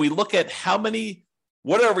 and we look at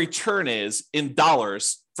what our return is in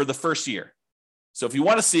dollars for the first year. So if you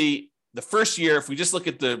want to see the first year, if we just look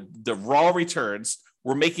at the raw returns,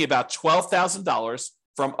 we're making about $12,000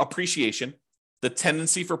 from appreciation. The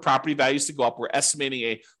tendency for property values to go up, we're estimating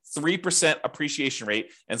a 3% appreciation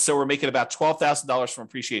rate, and so we're making about $12,000 from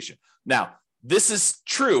appreciation. Now, this is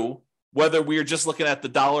true whether we are just looking at the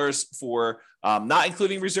dollars for not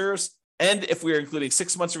including reserves, and if we're including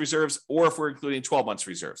 6 months of reserves, or if we're including 12 months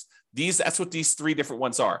reserves. That's what these three different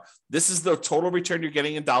ones are. This is the total return you're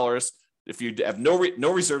getting in dollars if you have no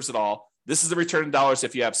reserves at all. This is the return in dollars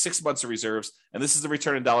if you have 6 months of reserves, and this is the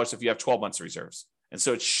return in dollars if you have 12 months of reserves. And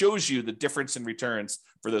so it shows you the difference in returns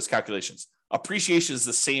for those calculations. Appreciation is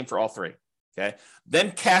the same for all three, okay?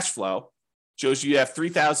 Then cash flow shows you have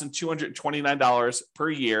 $3,229 per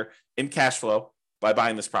year in cash flow by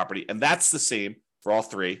buying this property, and that's the same for all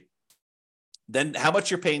three. Then how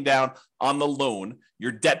much you're paying down on the loan,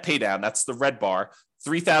 your debt pay down, that's the red bar.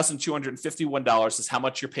 $3,251 is how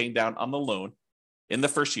much you're paying down on the loan in the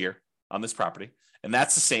first year on this property. And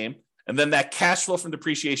that's the same. And then that cash flow from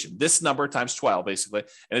depreciation, this number times 12, basically.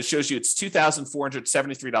 And it shows you it's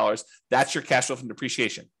 $2,473. That's your cash flow from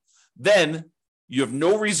depreciation. Then you have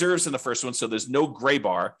no reserves in the first one, so there's no gray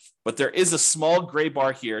bar, but there is a small gray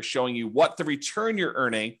bar here showing you what the return you're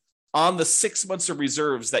earning on the 6 months of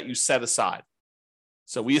reserves that you set aside.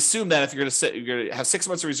 So we assume that if you're going to have 6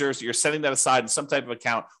 months of reserves, you're setting that aside in some type of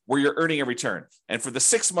account where you're earning a return. And for the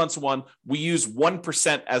 6 months one, we use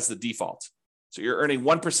 1% as the default. So you're earning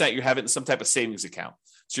 1%, you have it in some type of savings account.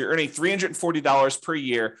 So you're earning $340 per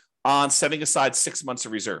year on setting aside 6 months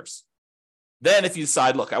of reserves. Then if you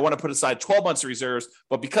decide, look, I want to put aside 12 months of reserves,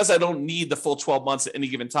 but because I don't need the full 12 months at any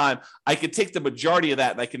given time, I can take the majority of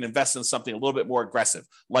that and I can invest in something a little bit more aggressive,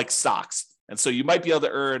 like stocks. And so you might be able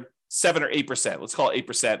to earn 7 or 8%. Let's call it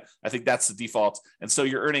 8%. I think that's the default. And so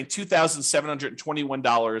you're earning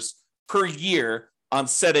 $2,721 per year on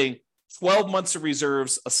setting 12 months of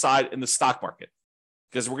reserves aside in the stock market.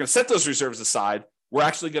 Because we're going to set those reserves aside, we're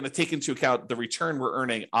actually going to take into account the return we're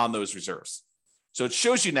earning on those reserves. So it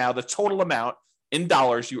shows you now the total amount in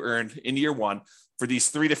dollars you earned in year one for these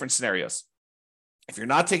three different scenarios. If you're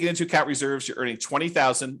not taking into account reserves, you're earning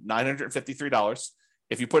 $20,953.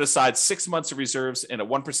 If you put aside 6 months of reserves in a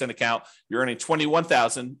 1% account, you're earning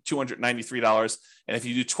 $21,293. And if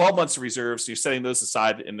you do 12 months of reserves, so you're setting those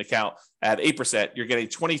aside in the account at 8%, you're getting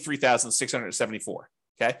 $23,674.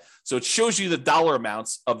 Okay. So it shows you the dollar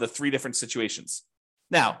amounts of the three different situations.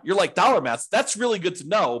 Now, you're like, dollar amounts, that's really good to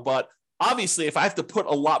know, but Obviously, if I have to put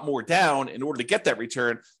a lot more down in order to get that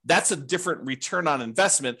return, that's a different return on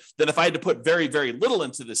investment than if I had to put very, very little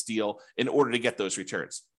into this deal in order to get those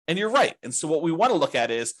returns. And you're right. And so what we want to look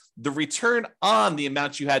at is the return on the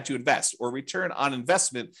amount you had to invest, or return on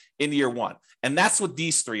investment in year one. And that's what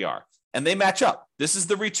these three are. And they match up. This is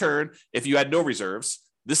the return if you had no reserves.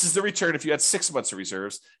 This is the return if you had 6 months of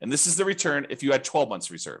reserves. And this is the return if you had 12 months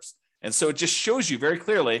of reserves. And so it just shows you very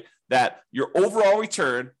clearly that your overall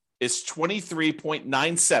return is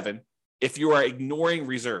 23.97 if you are ignoring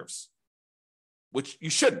reserves, which you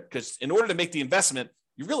shouldn't, because in order to make the investment,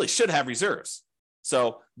 you really should have reserves.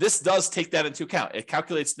 So this does take that into account. It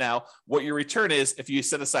calculates now what your return is if you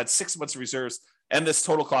set aside 6 months of reserves and this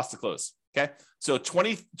total cost to close. Okay. So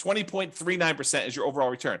 20.39% is your overall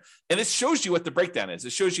return. And it shows you what the breakdown is.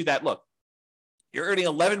 It shows you that, look, you're earning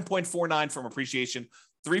 11.49 from appreciation.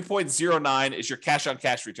 3.09 is your cash on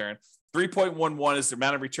cash return. 3.11 is the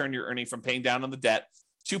amount of return you're earning from paying down on the debt.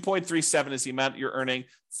 2.37 is the amount you're earning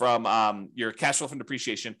from your cash flow from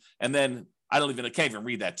depreciation. And then I can't even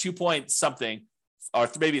read that. 2 point something, or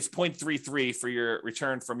maybe it's 0.33 for your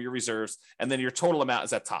return from your reserves. And then your total amount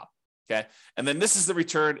is at top. Okay. And then this is the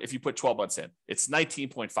return if you put 12 months in. It's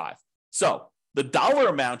 19.5. So the dollar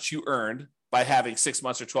amount you earned by having 6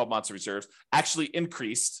 months or 12 months of reserves actually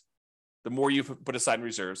increased the more you put aside in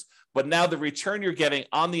reserves. But now the return you're getting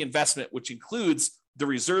on the investment, which includes the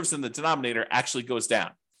reserves in the denominator, actually goes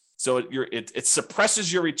down. So it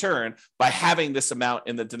suppresses your return by having this amount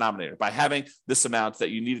in the denominator, by having this amount that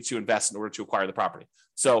you needed to invest in order to acquire the property.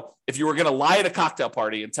 So if you were going to lie at a cocktail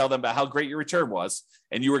party and tell them about how great your return was,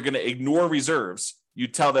 and you were going to ignore reserves,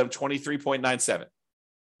 you'd tell them 23.97.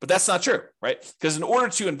 But that's not true, right? Because in order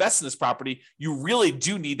to invest in this property, you really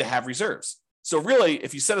do need to have reserves. So really,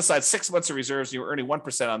 if you set aside 6 months of reserves and you were earning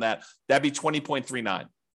 1% on that, that'd be 20.39.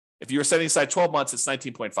 If you were setting aside 12 months, it's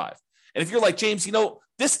 19.5. And if you're like, James,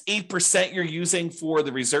 this 8% you're using for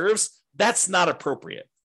the reserves, that's not appropriate.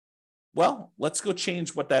 Well, let's go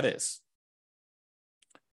change what that is.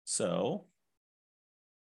 So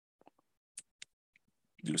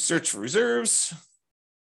do a search for reserves.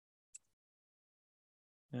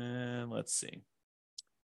 And let's see.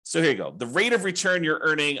 So here you go. The rate of return you're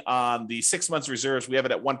earning on the 6 months reserves, we have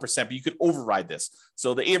it at 1%, but you could override this.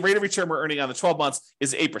 So the rate of return we're earning on the 12 months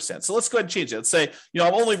is 8%. So let's go ahead and change it. Let's say,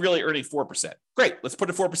 I'm only really earning 4%. Great. Let's put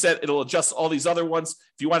it 4%. It'll adjust all these other ones.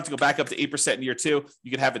 If you wanted to go back up to 8% in year two,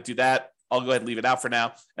 you can have it do that. I'll go ahead and leave it out for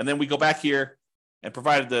now. And then we go back here, and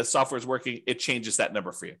provided the software is working, it changes that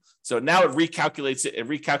number for you. So now it recalculates it. It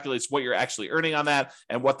recalculates what you're actually earning on that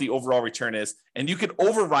and what the overall return is. And you can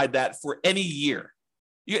override that for any year.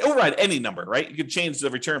 You can override any number, right? You can change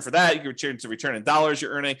the return for that. You can change the return in dollars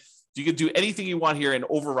you're earning. You can do anything you want here and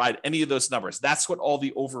override any of those numbers. That's what all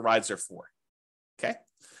the overrides are for. Okay.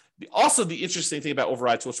 Also, the interesting thing about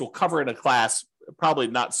overrides, which we'll cover in a class, probably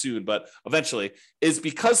not soon, but eventually, is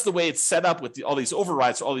because the way it's set up with all these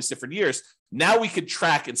overrides for all these different years, now we could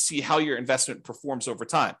track and see how your investment performs over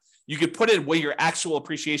time. You could put in what your actual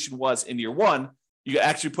appreciation was in year one. You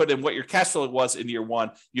actually put in what your cash flow was in year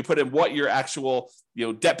one. You put in what your actual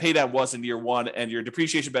debt pay down was in year one and your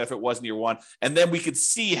depreciation benefit was in year one. And then we could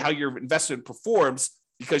see how your investment performs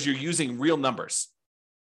because you're using real numbers.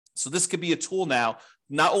 So this could be a tool now,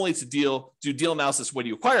 not only to do deal analysis when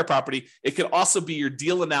you acquire a property, it could also be your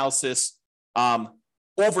deal analysis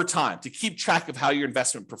over time to keep track of how your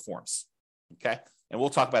investment performs. Okay. And we'll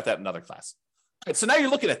talk about that in another class. All right, so now you're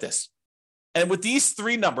looking at this. And with these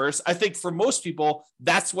three numbers, I think for most people,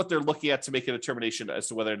 that's what they're looking at to make a determination as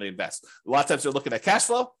to whether they invest. A lot of times they're looking at cash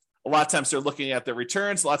flow. A lot of times they're looking at the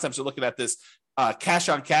returns. A lot of times they're looking at this cash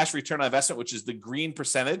on cash return on investment, which is the green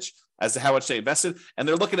percentage as to how much they invested. And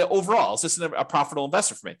they're looking at overall, is this a profitable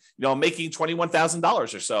investment for me? I'm making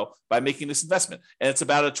 $21,000 or so by making this investment. And it's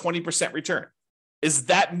about a 20% return. Does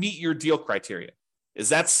that meet your deal criteria? Is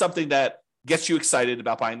that something that gets you excited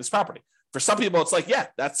about buying this property? For some people, it's like, yeah,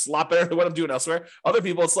 that's a lot better than what I'm doing elsewhere. Other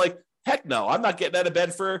people, it's like, heck no, I'm not getting out of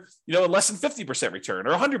bed for, less than 50% return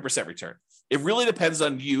or 100% return. It really depends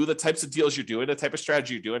on you, the types of deals you're doing, the type of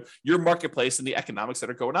strategy you're doing, your marketplace, and the economics that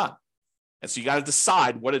are going on. And so you got to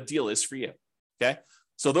decide what a deal is for you. Okay.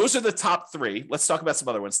 So those are the top three. Let's talk about some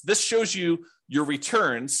other ones. This shows you your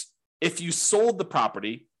returns if you sold the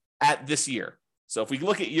property at this year. So if we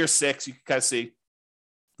look at year 6, you can kind of see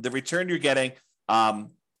the return you're getting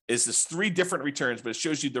is this 3 different returns, but it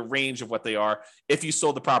shows you the range of what they are if you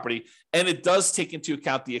sold the property. And it does take into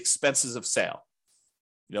account the expenses of sale.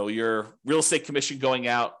 Your real estate commission going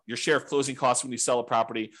out, your share of closing costs when you sell a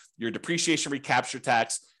property, your depreciation recapture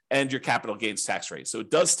tax, and your capital gains tax rate. So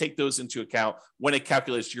it does take those into account when it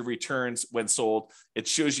calculates your returns when sold. It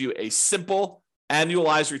shows you a simple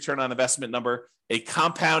annualized return on investment number, a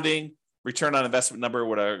compounding return on investment number,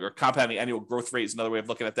 or compounding annual growth rate is another way of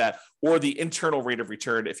looking at that, or the internal rate of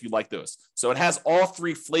return if you like those. So it has all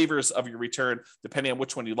three flavors of your return, depending on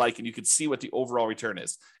which one you like, and you can see what the overall return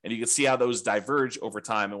is. And you can see how those diverge over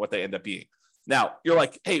time and what they end up being. Now, you're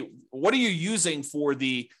like, hey, what are you using for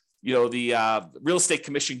the real estate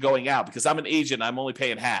commission going out? Because I'm an agent, I'm only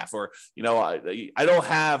paying half, or, I don't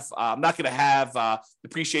have, I'm not going to have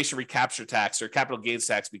depreciation recapture tax or capital gains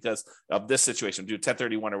tax because of this situation, do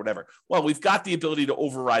 1031 or whatever. Well, we've got the ability to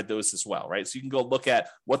override those as well, right? So you can go look at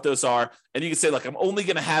what those are, and you can say, look, I'm only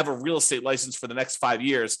going to have a real estate license for the next 5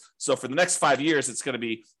 years. So for the next 5 years, it's going to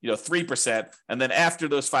be, 3%. And then after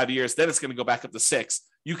those 5 years, then it's going to go back up to 6%.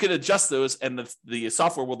 You can adjust those, and the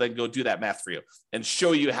software will then go do that math for you and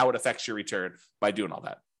show you how it affects your return by doing all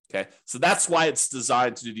that. Okay, so that's why it's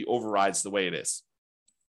designed to do the overrides the way it is.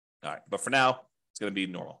 All right, but for now, it's going to be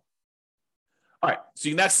normal. All right, so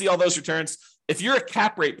you can now see all those returns. If you're a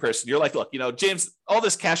cap rate person, you're like, look, James, all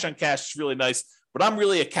this cash on cash is really nice, but I'm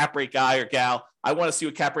really a cap rate guy or gal. I want to see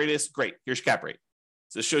what cap rate is. Great, here's your cap rate.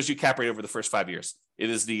 So it shows you cap rate over the first 5 years. It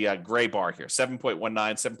is the gray bar here, 7.19,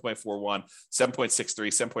 7.41, 7.63,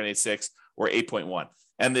 7.86, or 8.1.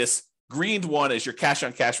 And this green one is your cash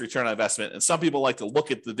on cash return on investment. And some people like to look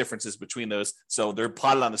at the differences between those. So they're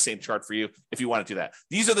plotted on the same chart for you if you want to do that.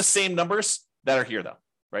 These are the same numbers that are here though,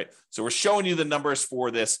 right? So we're showing you the numbers for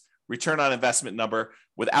this return on investment number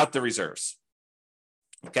without the reserves.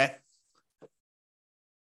 Okay.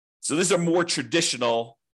 So these are more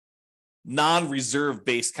traditional non-reserve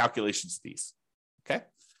based calculations of these. Okay.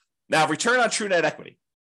 Now, return on true net equity.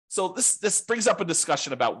 So this brings up a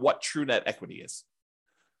discussion about what true net equity is.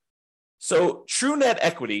 So true net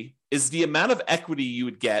equity is the amount of equity you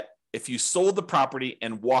would get if you sold the property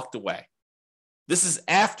and walked away. This is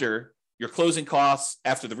after your closing costs,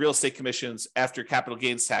 after the real estate commissions, after capital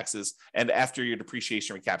gains taxes, and after your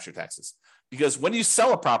depreciation recapture taxes. Because when you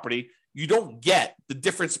sell a property, you don't get the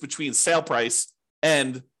difference between sale price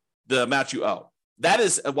and the amount you owe. That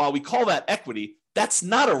is, while we call that equity, that's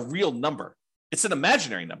not a real number. It's an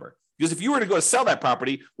imaginary number. Because if you were to go to sell that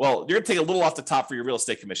property, well, you're going to take a little off the top for your real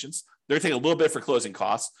estate commissions. They're going to take a little bit for closing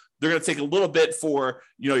costs. They're going to take a little bit for,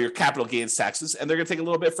 your capital gains taxes, and they're going to take a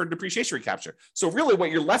little bit for depreciation recapture. So really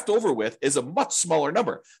what you're left over with is a much smaller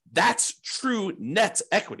number. That's true net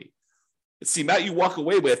equity. It's the amount you walk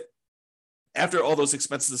away with after all those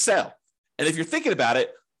expenses of sale. And if you're thinking about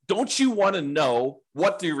it, don't you want to know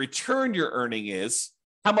what the return you're earning is,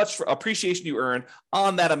 how much appreciation you earn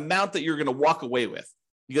on that amount that you're going to walk away with?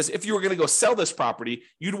 Because if you were going to go sell this property,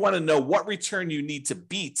 you'd want to know what return you need to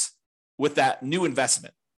beat with that new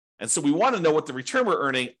investment. And so we want to know what the return we're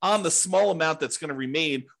earning on the small amount that's going to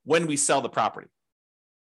remain when we sell the property.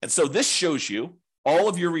 And so this shows you all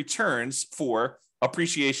of your returns for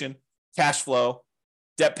appreciation, cash flow,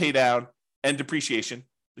 debt pay down, and depreciation,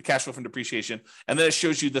 the cash flow from depreciation. And then it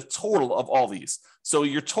shows you the total of all these. So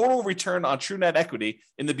your total return on true net equity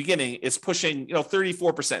in the beginning is pushing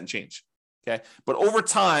 34% and change. Okay. But over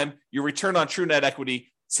time, your return on true net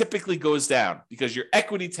equity typically goes down because your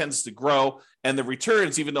equity tends to grow, and the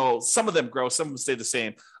returns, even though some of them grow, some of them stay the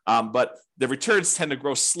same, but the returns tend to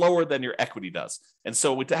grow slower than your equity does. And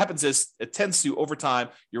so what happens is it tends to, over time,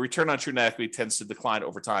 your return on true net equity tends to decline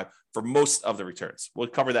over time for most of the returns. We'll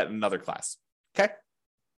cover that in another class. Okay.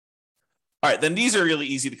 All right. Then these are really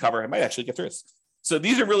easy to cover. I might actually get through this. So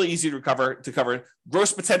these are really easy to cover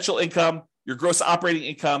gross potential income, your gross operating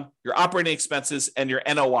income, your operating expenses, and your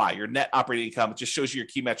NOI, your net operating income. It just shows you your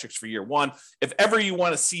key metrics for year one. If ever you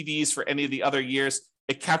want to see these for any of the other years,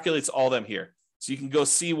 it calculates all of them here. So you can go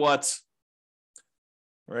see what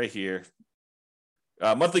right here.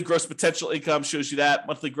 Monthly gross potential income shows you that.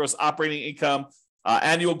 Monthly gross operating income,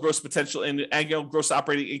 annual gross potential and annual gross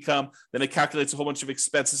operating income. Then it calculates a whole bunch of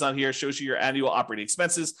expenses on here, shows you your annual operating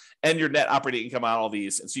expenses and your net operating income on all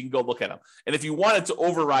these. And so you can go look at them. And if you wanted to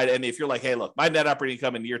override any, if you're like, hey, look, my net operating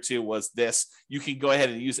income in year two was this, you can go ahead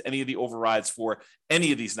and use any of the overrides for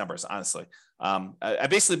any of these numbers, honestly. I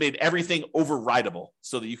basically made everything overrideable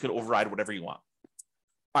so that you could override whatever you want.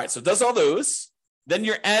 All right, so it does all those. Then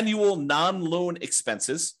your annual non-loan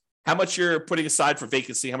expenses, how much you're putting aside for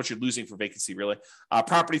vacancy, how much you're losing for vacancy, really.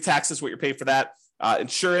 Property taxes, what you're paying for that.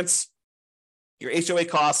 Insurance, your HOA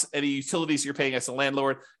costs, any utilities you're paying as a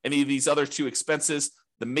landlord, any of these other two expenses,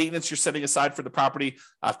 the maintenance you're setting aside for the property,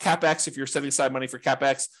 CapEx, if you're setting aside money for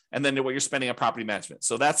CapEx, and then what you're spending on property management.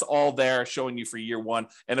 So that's all there showing you for year one.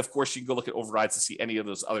 And of course, you can go look at overrides to see any of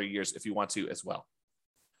those other years if you want to as well.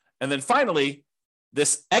 And then finally,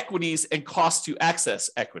 this equities and cost to access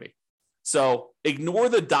equity. So ignore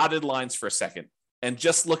the dotted lines for a second and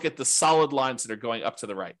just look at the solid lines that are going up to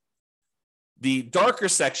the right. The darker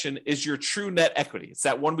section is your true net equity. It's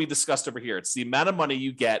that one we discussed over here. It's the amount of money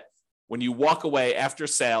you get when you walk away after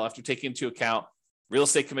sale, after taking into account real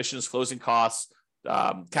estate commissions, closing costs,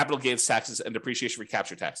 capital gains taxes, and depreciation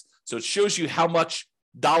recapture tax. So it shows you how much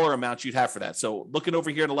dollar amount you'd have for that. So looking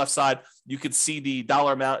over here on the left side, you can see the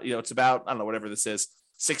dollar amount. It's about, I don't know, whatever this is,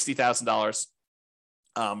 $60,000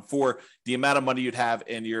 for the amount of money you'd have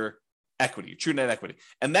in your equity, your true net equity.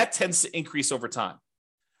 And that tends to increase over time.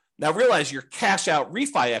 Now realize your cash out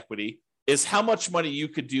refi equity is how much money you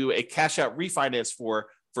could do a cash out refinance for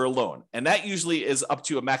a loan. And that usually is up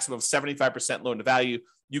to a maximum of 75% loan to value.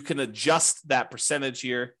 You can adjust that percentage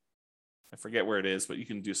here. I forget where it is, but you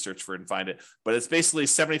can do a search for it and find it. But it's basically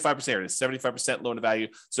 75%. It's 75% loan to value.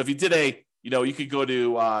 So if you did you could go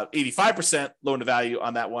to 85% loan to value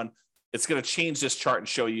on that one. It's going to change this chart and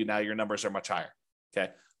show you now your numbers are much higher.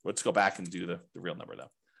 Okay. Let's go back and do the real number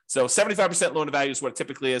though. So 75% loan to value is what it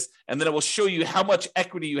typically is. And then it will show you how much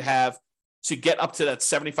equity you have to get up to that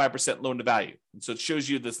 75% loan to value. And so it shows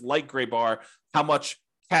you this light gray bar, how much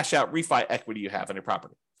cash out refi equity you have in your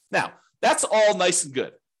property. Now, that's all nice and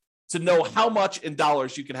good to know how much in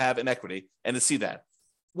dollars you can have in equity and to see that.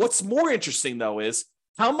 What's more interesting though is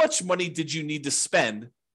how much money did you need to spend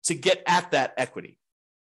to get at that equity?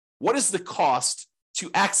 What is the cost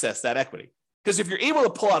to access that equity? Because if you're able to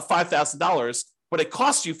pull out $5,000, but it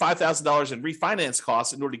costs you $5,000 in refinance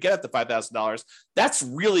costs in order to get at the $5,000, that's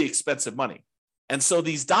really expensive money. And so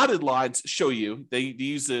these dotted lines show you, they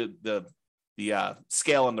use the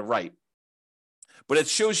scale on the right, but it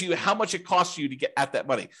shows you how much it costs you to get at that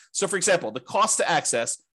money. So for example, the cost to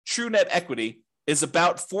access true net equity is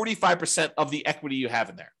about 45% of the equity you have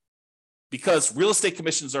in there. Because real estate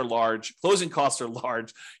commissions are large, closing costs are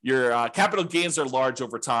large, your capital gains are large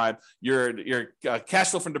over time, your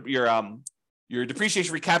cash flow from your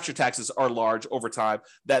depreciation recapture taxes are large over time,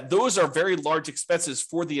 that those are very large expenses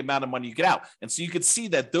for the amount of money you get out. And so you can see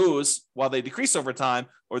that those, while they decrease over time,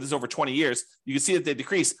 or this is over 20 years, you can see that they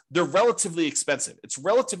decrease. They're relatively expensive. It's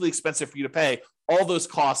relatively expensive for you to pay all those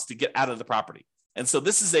costs to get out of the property. And so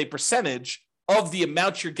this is a percentage of the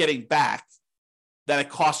amount you're getting back that it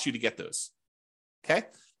costs you to get those. Okay.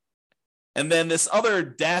 And then this other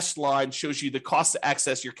dashed line shows you the cost to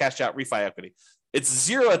access your cash out refi equity. It's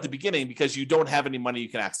zero at the beginning because you don't have any money you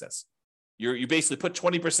can access. You basically put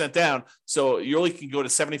 20% down, so you only can go to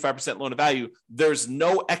 75% loan to value. There's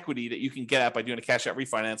no equity that you can get at by doing a cash out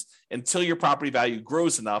refinance until your property value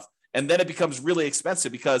grows enough. And then it becomes really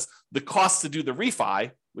expensive because the cost to do the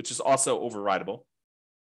refi, which is also overridable.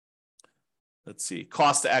 Let's see,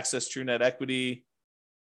 cost to access true net equity.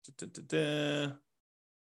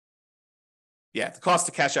 Yeah, the cost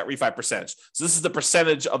to cash out refi percentage. So this is the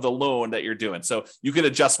percentage of the loan that you're doing. So you can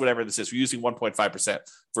adjust whatever this is. We're using 1.5%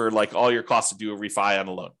 for like all your costs to do a refi on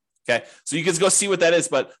a loan. Okay, so you can go see what that is,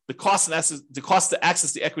 but the cost to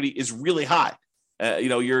access the equity is really high.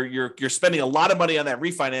 You're spending a lot of money on that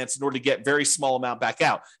refinance in order to get very small amount back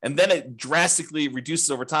out, and then it drastically reduces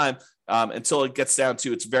over time until it gets down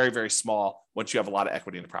to it's very, very small once you have a lot of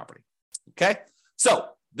equity in the property. Okay, so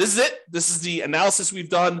this is it. This is the analysis we've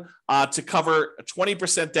done to cover a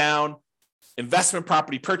 20% down investment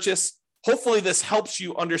property purchase. Hopefully this helps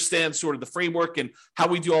you understand sort of the framework and how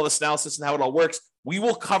we do all this analysis and how it all works. We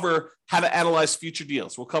will cover how to analyze future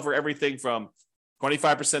deals. We'll cover everything from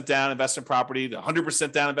 25% down investment property to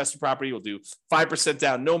 100% down investment property. We'll do 5%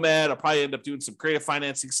 down Nomad. I'll probably end up doing some creative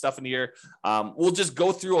financing stuff in here. We'll just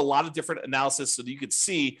go through a lot of different analysis so that you can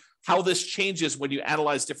see how this changes when you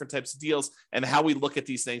analyze different types of deals and how we look at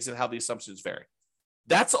these things and how the assumptions vary.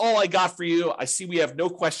 That's all I got for you. I see we have no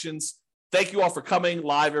questions. Thank you all for coming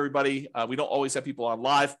live, everybody. We don't always have people on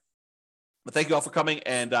live, but thank you all for coming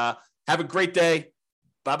and have a great day.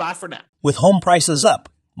 Bye-bye for now. With home prices up,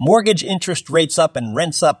 mortgage interest rates up, and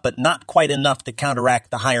rents up, but not quite enough to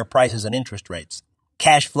counteract the higher prices and interest rates,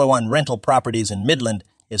 cash flow on rental properties in Midland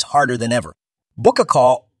is harder than ever. Book a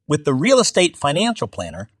call with the Real Estate Financial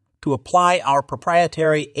Planner to apply our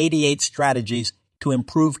proprietary 88 strategies to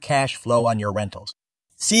improve cash flow on your rentals.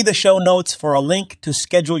 See the show notes for a link to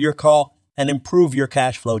schedule your call and improve your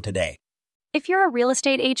cash flow today. If you're a real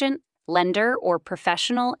estate agent, lender, or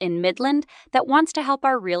professional in Midland that wants to help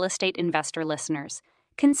our real estate investor listeners,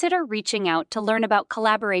 consider reaching out to learn about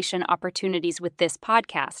collaboration opportunities with this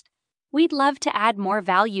podcast. We'd love to add more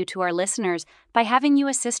value to our listeners by having you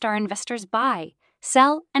assist our investors buy,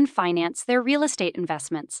 sell, and finance their real estate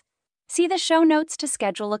investments. See the show notes to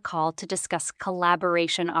schedule a call to discuss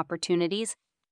collaboration opportunities